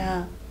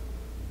 yeah.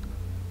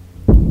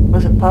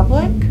 Was it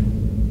public?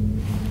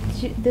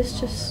 Did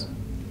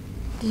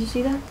you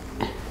see that?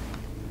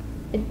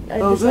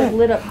 Oh, this like good.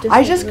 lit up different.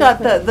 I just really got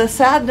quick. the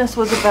sadness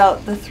was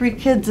about the 3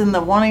 kids and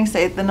the wanting to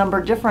say the number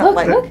different.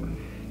 Look.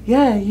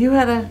 Yeah, you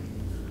had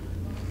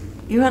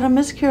a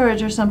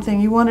miscarriage or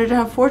something. You wanted to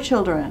have 4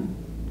 children.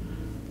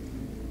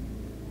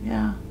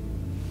 Yeah.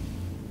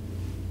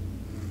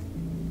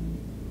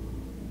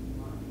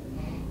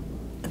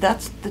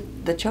 That's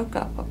the choke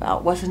up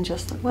about. Wasn't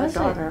just the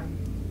daughter.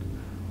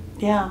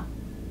 Yeah.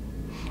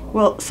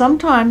 Well,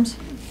 sometimes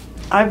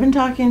I've been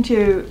talking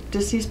to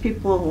deceased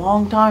people a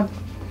long time,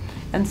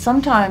 and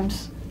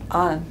sometimes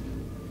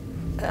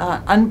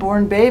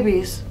unborn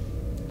babies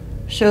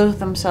show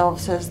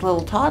themselves as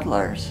little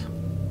toddlers.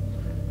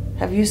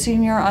 Have you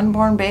seen your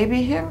unborn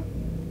baby here?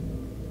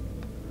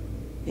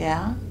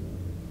 Yeah?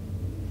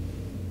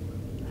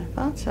 I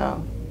thought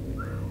so.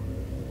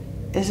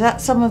 Is that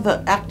some of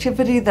the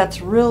activity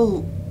that's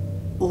real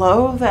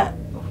low that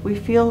we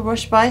feel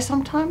rushed by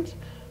sometimes?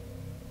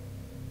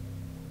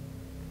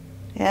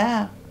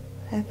 Yeah,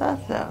 I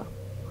thought so.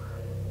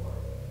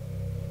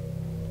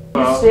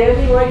 You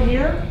standing right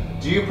here?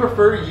 Do you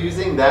prefer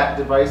using that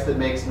device that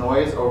makes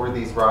noise over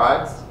these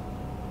rods?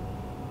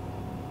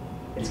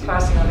 It's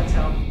crossing on its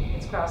own.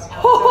 It's crossing on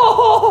its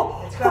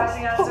own. It's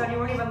crossing on its own. You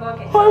weren't even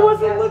looking. I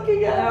wasn't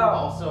looking at it. No.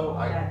 Also,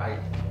 I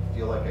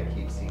feel like I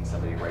keep seeing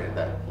somebody right at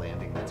that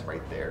landing that's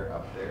right there,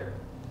 up there.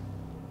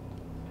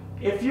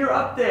 If you're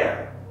up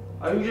there,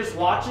 are you just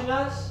watching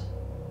us?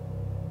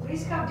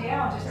 Please come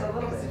down just a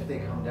little Because bit. if they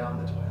come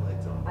down the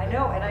Twilight Zone. I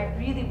know, and I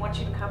really want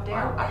you to come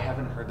down. I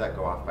haven't heard that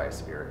go off by a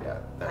spirit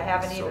yet. I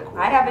haven't either. Cool.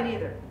 I haven't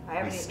either. I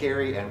haven't It's either.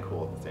 scary and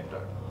cool at the same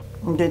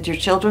time. Did your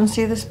children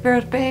see the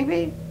spirit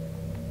baby?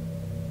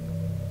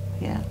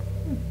 Yeah.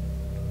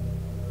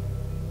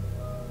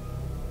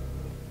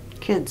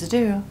 Kids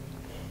do.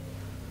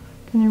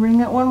 Can you ring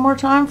that one more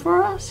time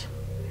for us?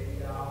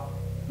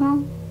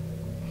 No?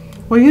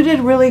 Well, you did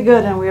really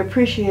good and we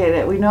appreciate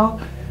it. We know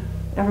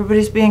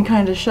everybody's being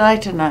kind of shy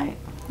tonight.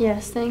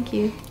 Yes, thank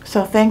you.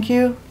 So thank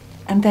you,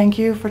 and thank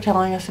you for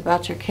telling us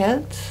about your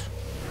kids.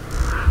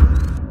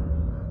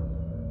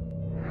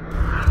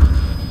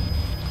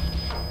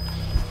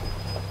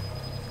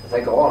 Does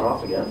that go on and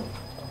off again?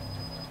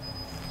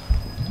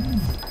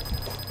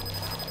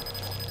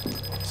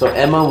 So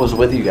Emma was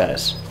with you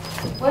guys.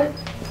 What?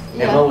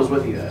 Emma was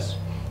with you guys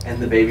in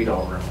the baby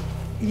doll room.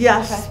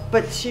 Yes,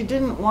 but she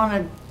didn't want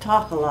to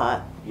talk a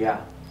lot.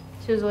 Yeah.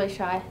 She was really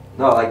shy.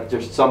 No, like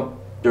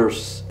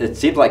it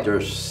seems like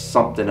there's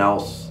something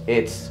else.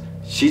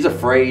 She's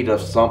afraid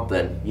of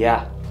something.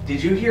 Yeah.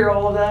 Did you hear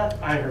all of that?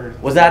 I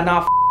heard. Was that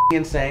not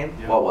insane?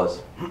 Yeah. What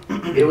was?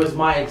 It was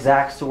my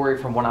exact story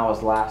from when I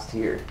was last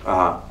here.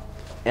 Uh-huh.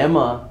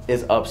 Emma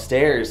is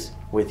upstairs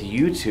with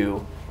you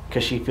two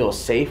because she feels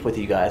safe with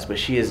you guys, but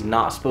she is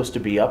not supposed to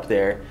be up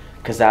there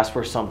because that's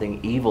where something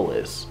evil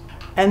is.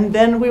 And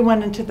then we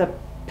went into the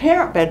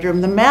parent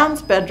bedroom, the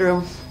man's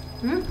bedroom.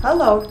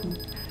 Hello.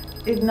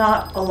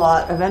 Not a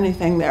lot of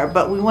anything there,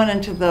 but we went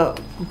into the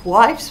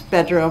wife's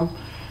bedroom,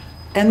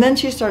 and then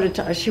she started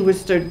to, she would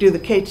start to do the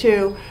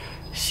K2.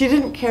 She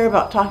didn't care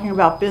about talking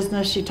about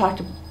business. She talked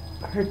to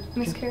her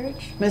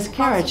Miscarriage?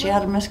 miscarriage. She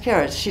had a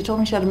miscarriage. She told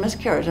me she had a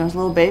miscarriage and it was a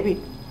little baby.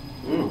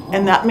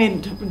 And that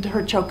made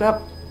her choke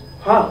up.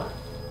 Huh.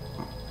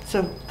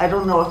 So I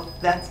don't know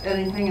if that's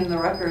anything in the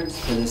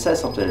records. And it says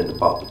something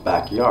about the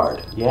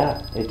backyard.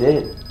 Yeah, it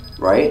did.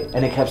 Right?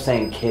 And it kept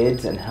saying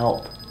kids and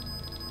help.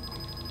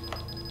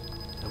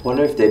 I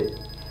wonder if they...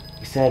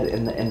 He said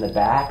in the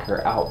back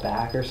or out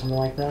back or something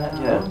like that.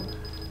 Yeah. Are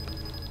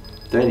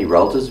there any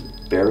relatives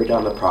buried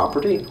on the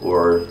property,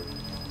 or...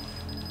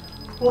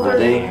 Well, Are there's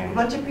they- a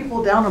bunch of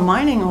people down a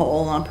mining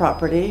hole on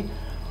property,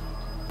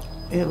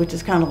 which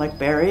is kind of like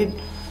buried.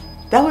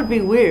 That would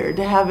be weird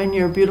to have in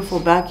your beautiful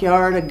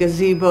backyard a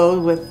gazebo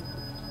with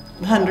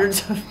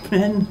hundreds of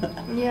men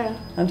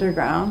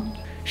underground.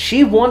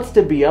 She wants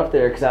to be up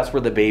there because that's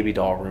where the baby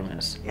doll room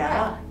is.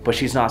 Yeah. But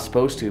she's not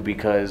supposed to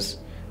because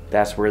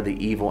that's where the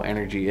evil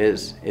energy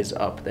is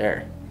up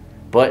there.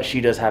 But she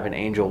does have an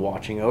angel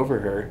watching over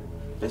her.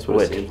 That's what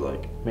it seems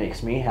like.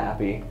 Makes me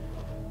happy.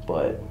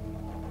 But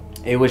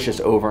it was just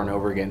over and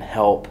over again.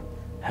 Help,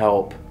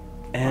 help,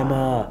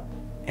 Emma.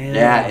 Emma.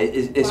 Yeah,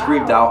 it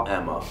screamed out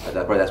Emma.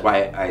 That's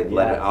why I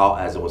let it out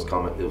as it was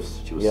coming. It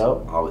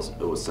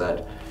was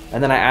said.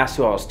 And then I asked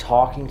who I was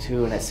talking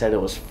to, and it said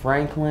it was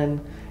Franklin.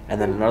 And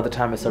then another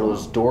time it said it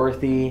was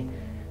Dorothy.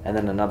 And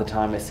then another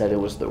time it said it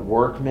was the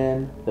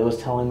workman that was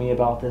telling me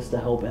about this to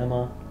help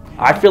Emma.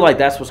 I feel like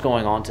that's what's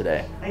going on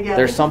today. Yeah,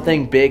 There's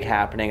something big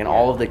happening, and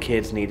all of the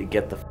kids need to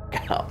get the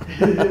f out.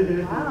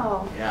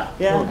 Wow. Yeah.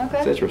 Yeah.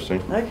 It's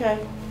interesting. Okay.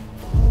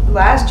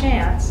 Last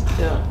chance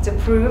to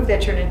prove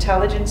that you're an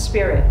intelligent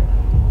spirit.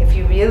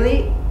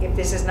 If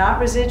this is not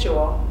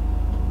residual,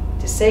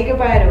 to say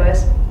goodbye to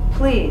us,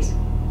 please,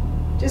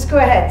 just go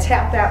ahead,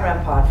 tap that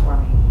REM pod for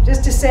me.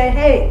 Just to say,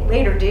 hey,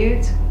 later,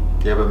 dudes.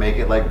 Yeah, but make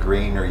it like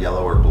green or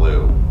yellow or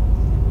blue,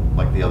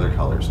 like the other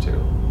colors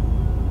too.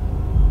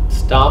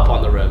 Stomp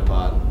on the REM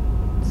pod.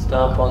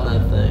 Stomp on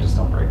that thing. Just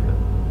don't break it.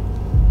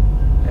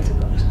 That's a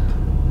ghost.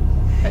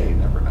 Hey, you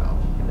never know.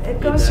 It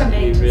goes some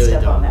names and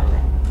stuff on that thing.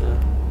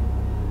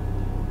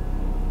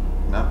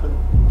 Nothing?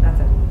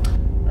 Nothing.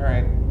 All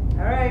right.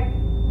 All right.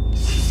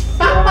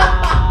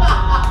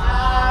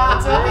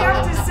 That's all we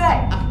have to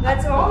say.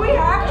 That's all we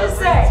have to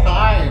say.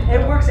 Time.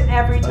 It works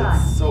every time.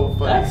 That's so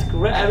funny. That's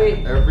great. I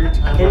mean, every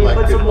time can we're you like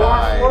put some more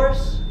goodbye. for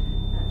us?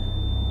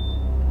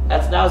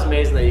 That was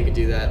amazing that you could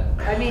do that.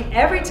 I mean,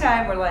 every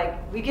time we're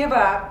like, we give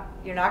up.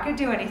 You're not going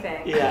to do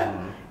anything.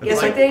 Yeah.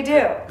 Guess what they do?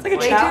 It's like a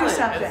they challenge. do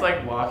something. It's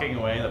like walking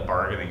away in a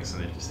bargaining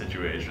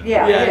situation.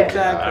 Yeah,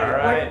 exactly. All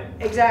right.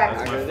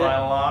 Exactly. That's my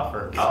final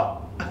offer. Oh.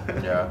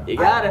 Yeah. You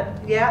got it.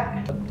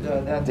 Yeah.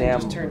 That thing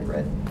just turned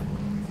red.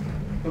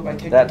 Hope I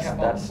kicked the That's cap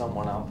that's off.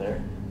 someone out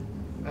there.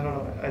 I don't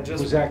know. I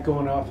just. Was that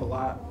going off a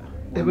lot?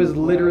 It was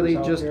when literally I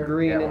was out just there?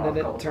 green Yeah, and then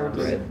a couple it turned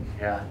times. red.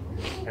 Yeah,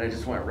 and it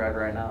just went red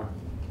right now.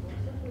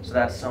 So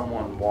that's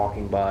someone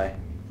walking by.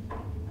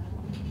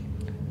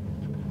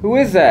 Who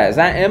is that? Is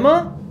that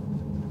Emma?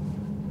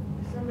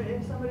 Somebody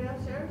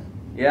upstairs?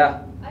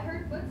 Yeah. I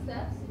heard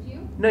footsteps. Did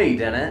you? No, you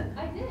didn't.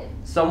 I did.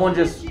 Someone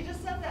just. She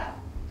just said that.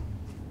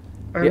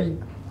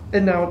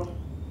 And now.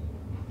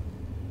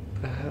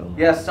 The hell?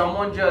 Yeah,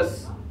 someone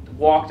just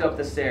walked up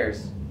the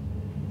stairs.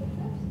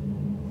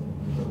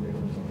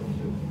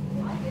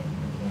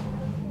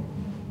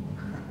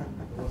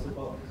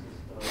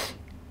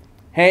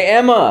 Hey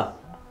Emma,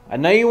 I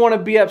know you want to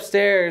be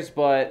upstairs,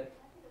 but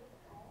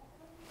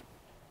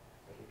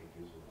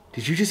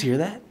did you just hear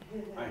that?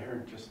 I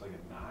heard just like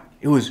a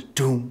It was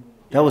doom.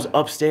 That was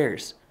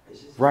upstairs.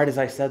 Right as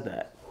I said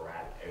that.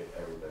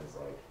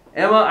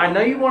 Emma, I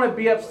know you want to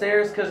be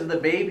upstairs because of the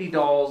baby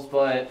dolls,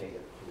 but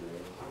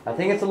I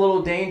think it's a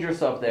little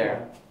dangerous up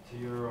there.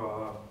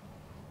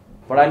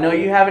 But I know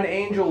you have an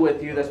angel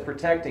with you that's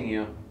protecting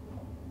you.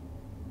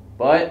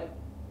 But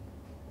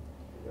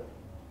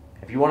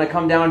if you want to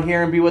come down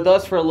here and be with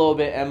us for a little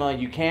bit, Emma,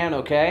 you can,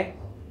 okay?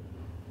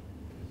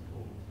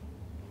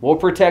 We'll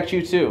protect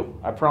you too,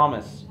 I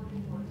promise.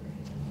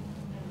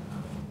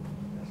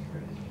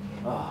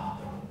 Oh.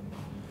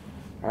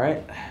 All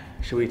right,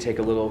 should we take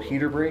a little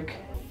heater break?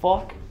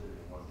 Fuck.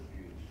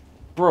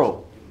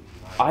 Bro,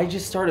 I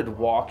just started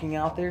walking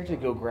out there to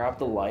go grab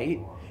the light,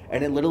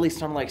 and it literally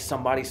sounded like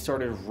somebody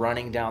started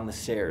running down the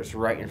stairs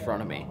right in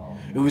front of me.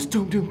 It was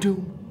doom, doom,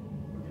 doom.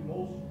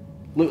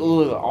 Look,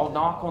 look, I'll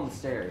knock on the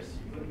stairs.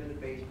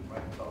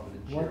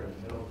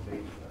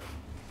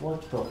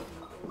 What the?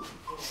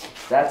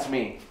 That's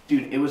me.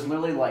 Dude, it was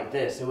literally like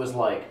this. It was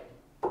like...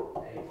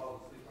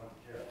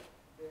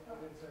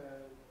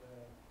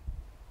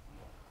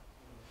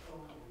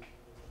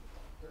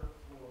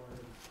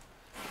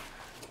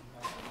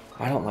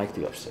 I don't like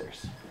the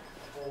upstairs.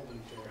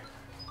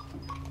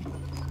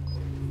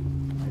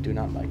 I do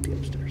not like the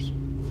upstairs.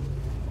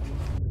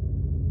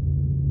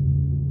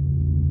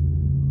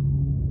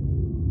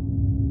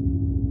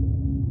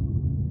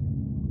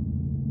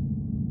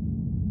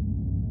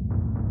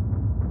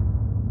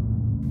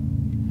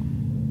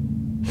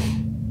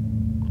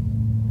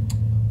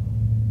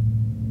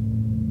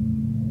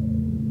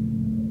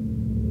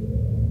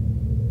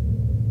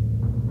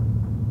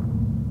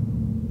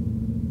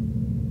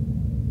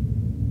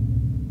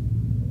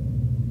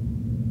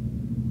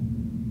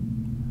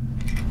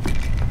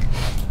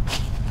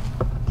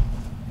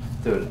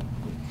 Dude,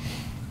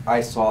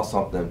 I saw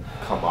something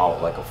come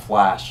out, like a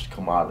flash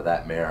come out of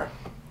that mirror.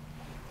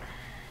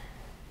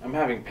 I'm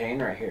having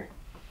pain right here.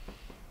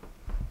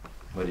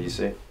 What do you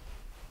see?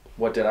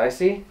 What did I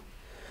see?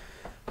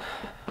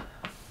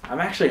 I'm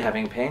actually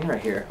having pain right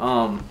here.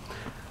 Can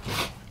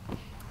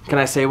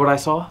I say what I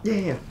saw?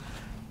 Yeah.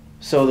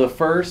 So the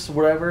first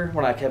whatever,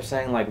 when I kept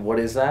saying like, what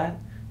is that?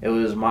 It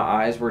was my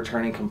eyes were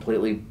turning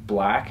completely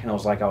black, and it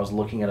was like I was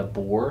looking at a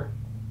boar.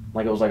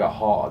 Like it was like a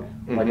hog,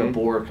 like a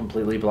boar,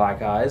 completely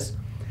black eyes.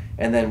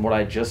 And then what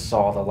I just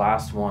saw, the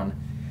last one,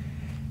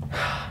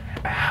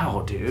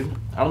 ow, dude.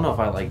 I don't know if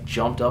I like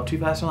jumped up too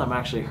fast or I'm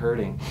actually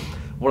hurting.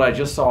 What I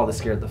just saw that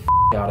scared the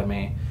out of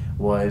me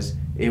was,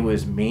 it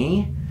was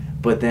me,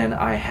 but then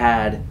I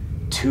had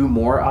two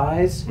more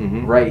eyes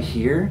right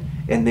here,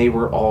 and they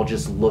were all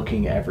just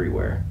looking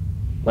everywhere.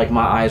 Like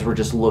my eyes were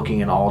just looking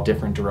in all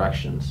different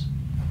directions.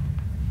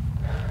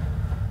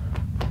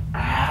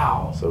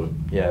 Ow. So,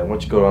 yeah, why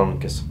don't you go down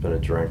and get something to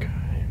drink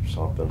or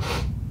something.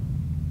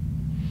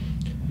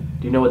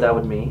 Do you know what that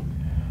would mean?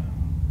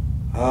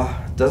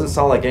 It doesn't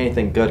sound like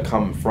anything good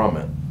coming from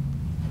it.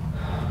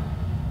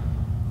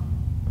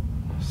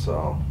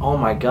 So. Oh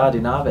my god,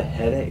 dude, now I have a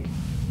headache.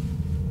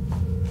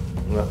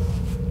 What?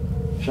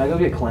 Should I go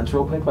get cleansed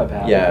real quick by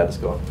Pat? Yeah, let's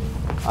go.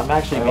 I'm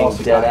actually being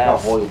dead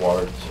ass. Holy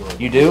water. So.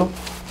 You do?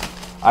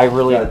 I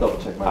really, I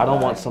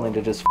don't want something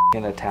to just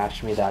f***ing attach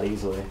to me that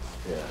easily.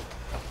 Yeah.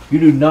 You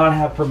do not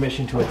have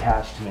permission to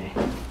attach to me.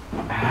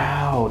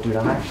 Ow, dude,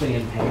 I'm actually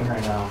in pain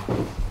right now.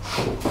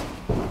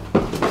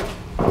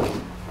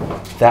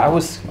 That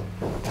was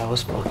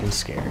fucking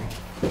scary.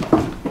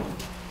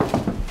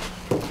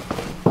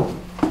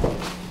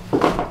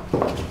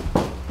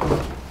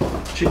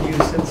 Should you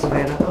send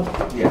Savanah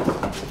up? Yeah.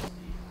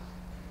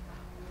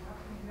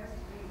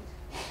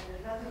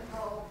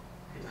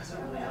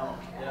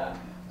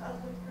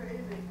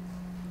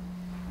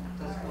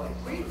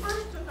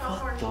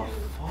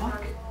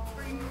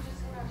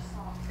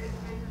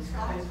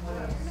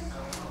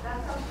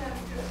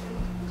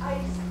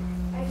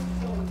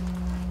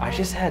 I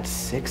just had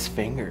 6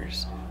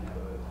 fingers.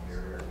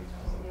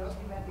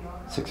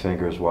 6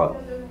 fingers what?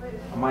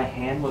 My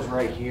hand was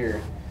right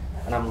here,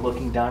 and I'm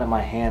looking down at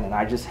my hand, and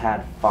I just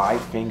had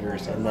 5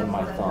 fingers and then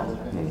my thumb.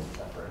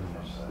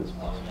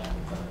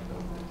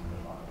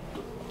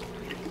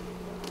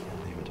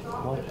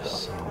 What a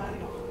sound.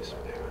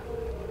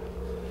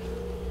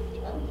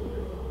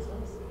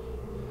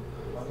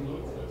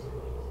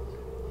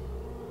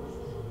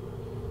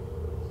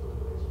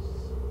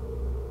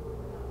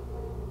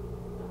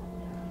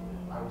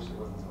 I wish it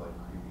wasn't so like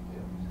creepy.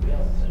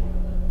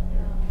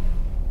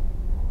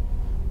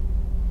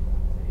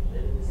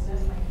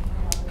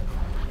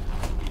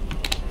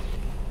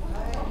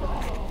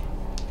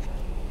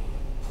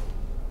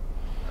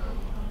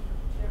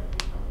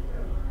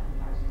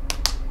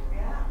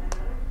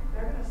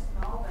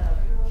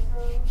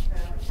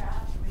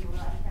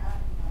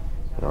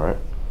 Alright.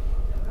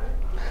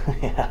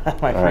 Yeah,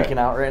 am I freaking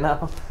out right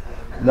now?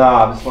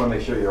 Nah, I just want to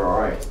make sure you're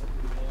alright.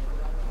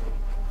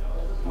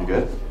 You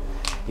good?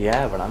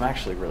 Yeah, but I'm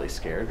actually really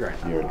scared right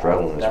now. Your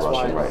adrenaline is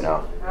rushing right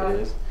now.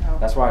 It is.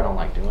 That's why I don't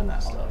like doing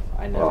that stuff.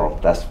 I never. Well,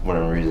 that's one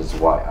of the reasons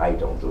why I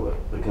don't do it.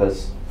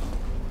 Because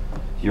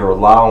you're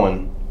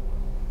allowing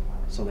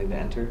Something to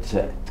enter?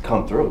 To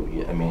come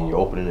through. I mean, you're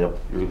opening it up.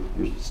 You're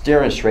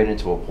staring straight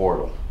into a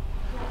portal.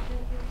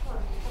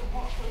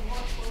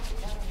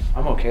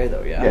 I'm okay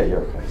though, yeah? Yeah,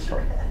 you're okay.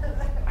 Sorry.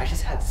 I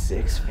just had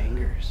 6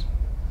 fingers.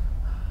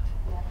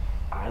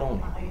 I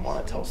don't even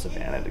want to tell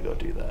Savanah to go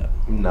do that.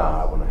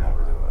 Nah, I wouldn't have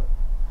her do it.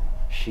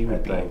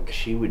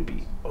 She would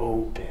be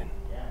open.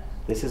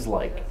 This is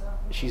like,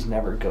 she's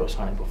never ghost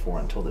hunted before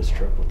until this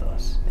trip with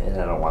us. And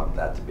I don't want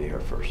that to be her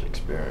first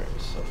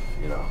experience, so,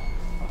 you know.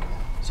 Okay.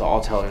 So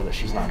I'll tell her that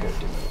she's not going to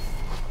do it.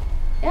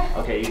 Yeah.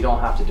 Okay, you don't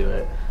have to do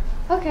it.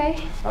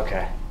 Okay.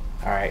 Okay.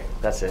 All right,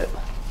 that's it.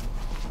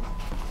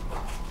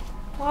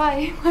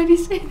 Why? Why do you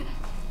say that?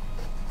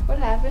 What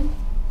happened?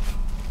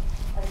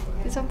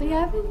 Did something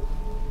happen?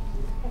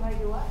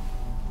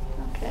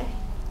 Okay.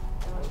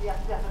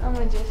 I'm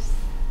gonna just.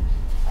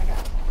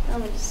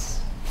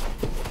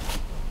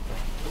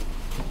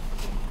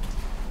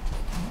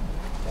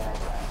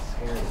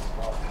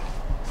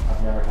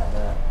 I've never had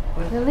that.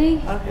 Really?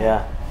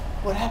 Yeah.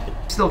 What happened?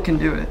 Still can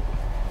do it.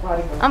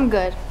 I'm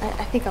good.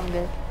 I think I'm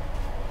good.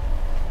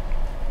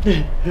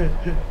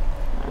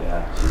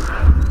 Yeah.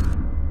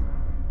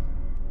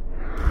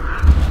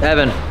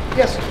 Evan.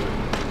 Yes.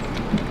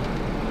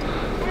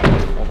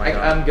 Oh my God.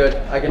 I'm good.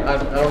 I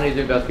don't need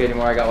to investigate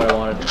anymore. I got what I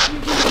wanted.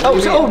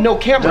 Oh, no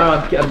camera.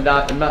 No, I'm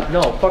not.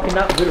 No, fucking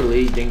not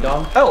literally, ding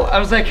dong. Oh, I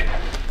was like,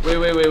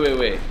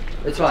 wait.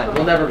 It's fine.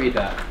 We'll never beat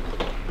that.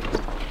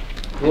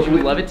 Did you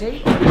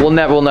levitate?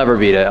 We'll never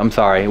beat it. I'm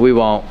sorry. We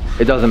won't.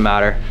 It doesn't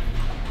matter.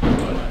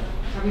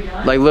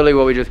 Like literally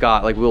what we just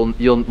got. Like we'll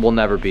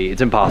never beat.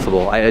 It's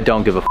impossible. I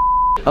don't give a.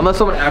 Unless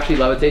someone actually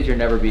levitates, you're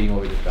never beating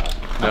what we just got.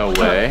 No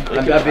way.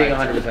 I'm being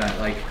 100%.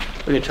 Like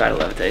we can try to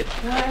levitate.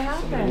 What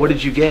happened? What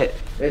did you get?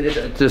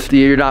 It's just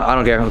you're not. I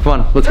don't care.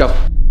 Come on, let's go.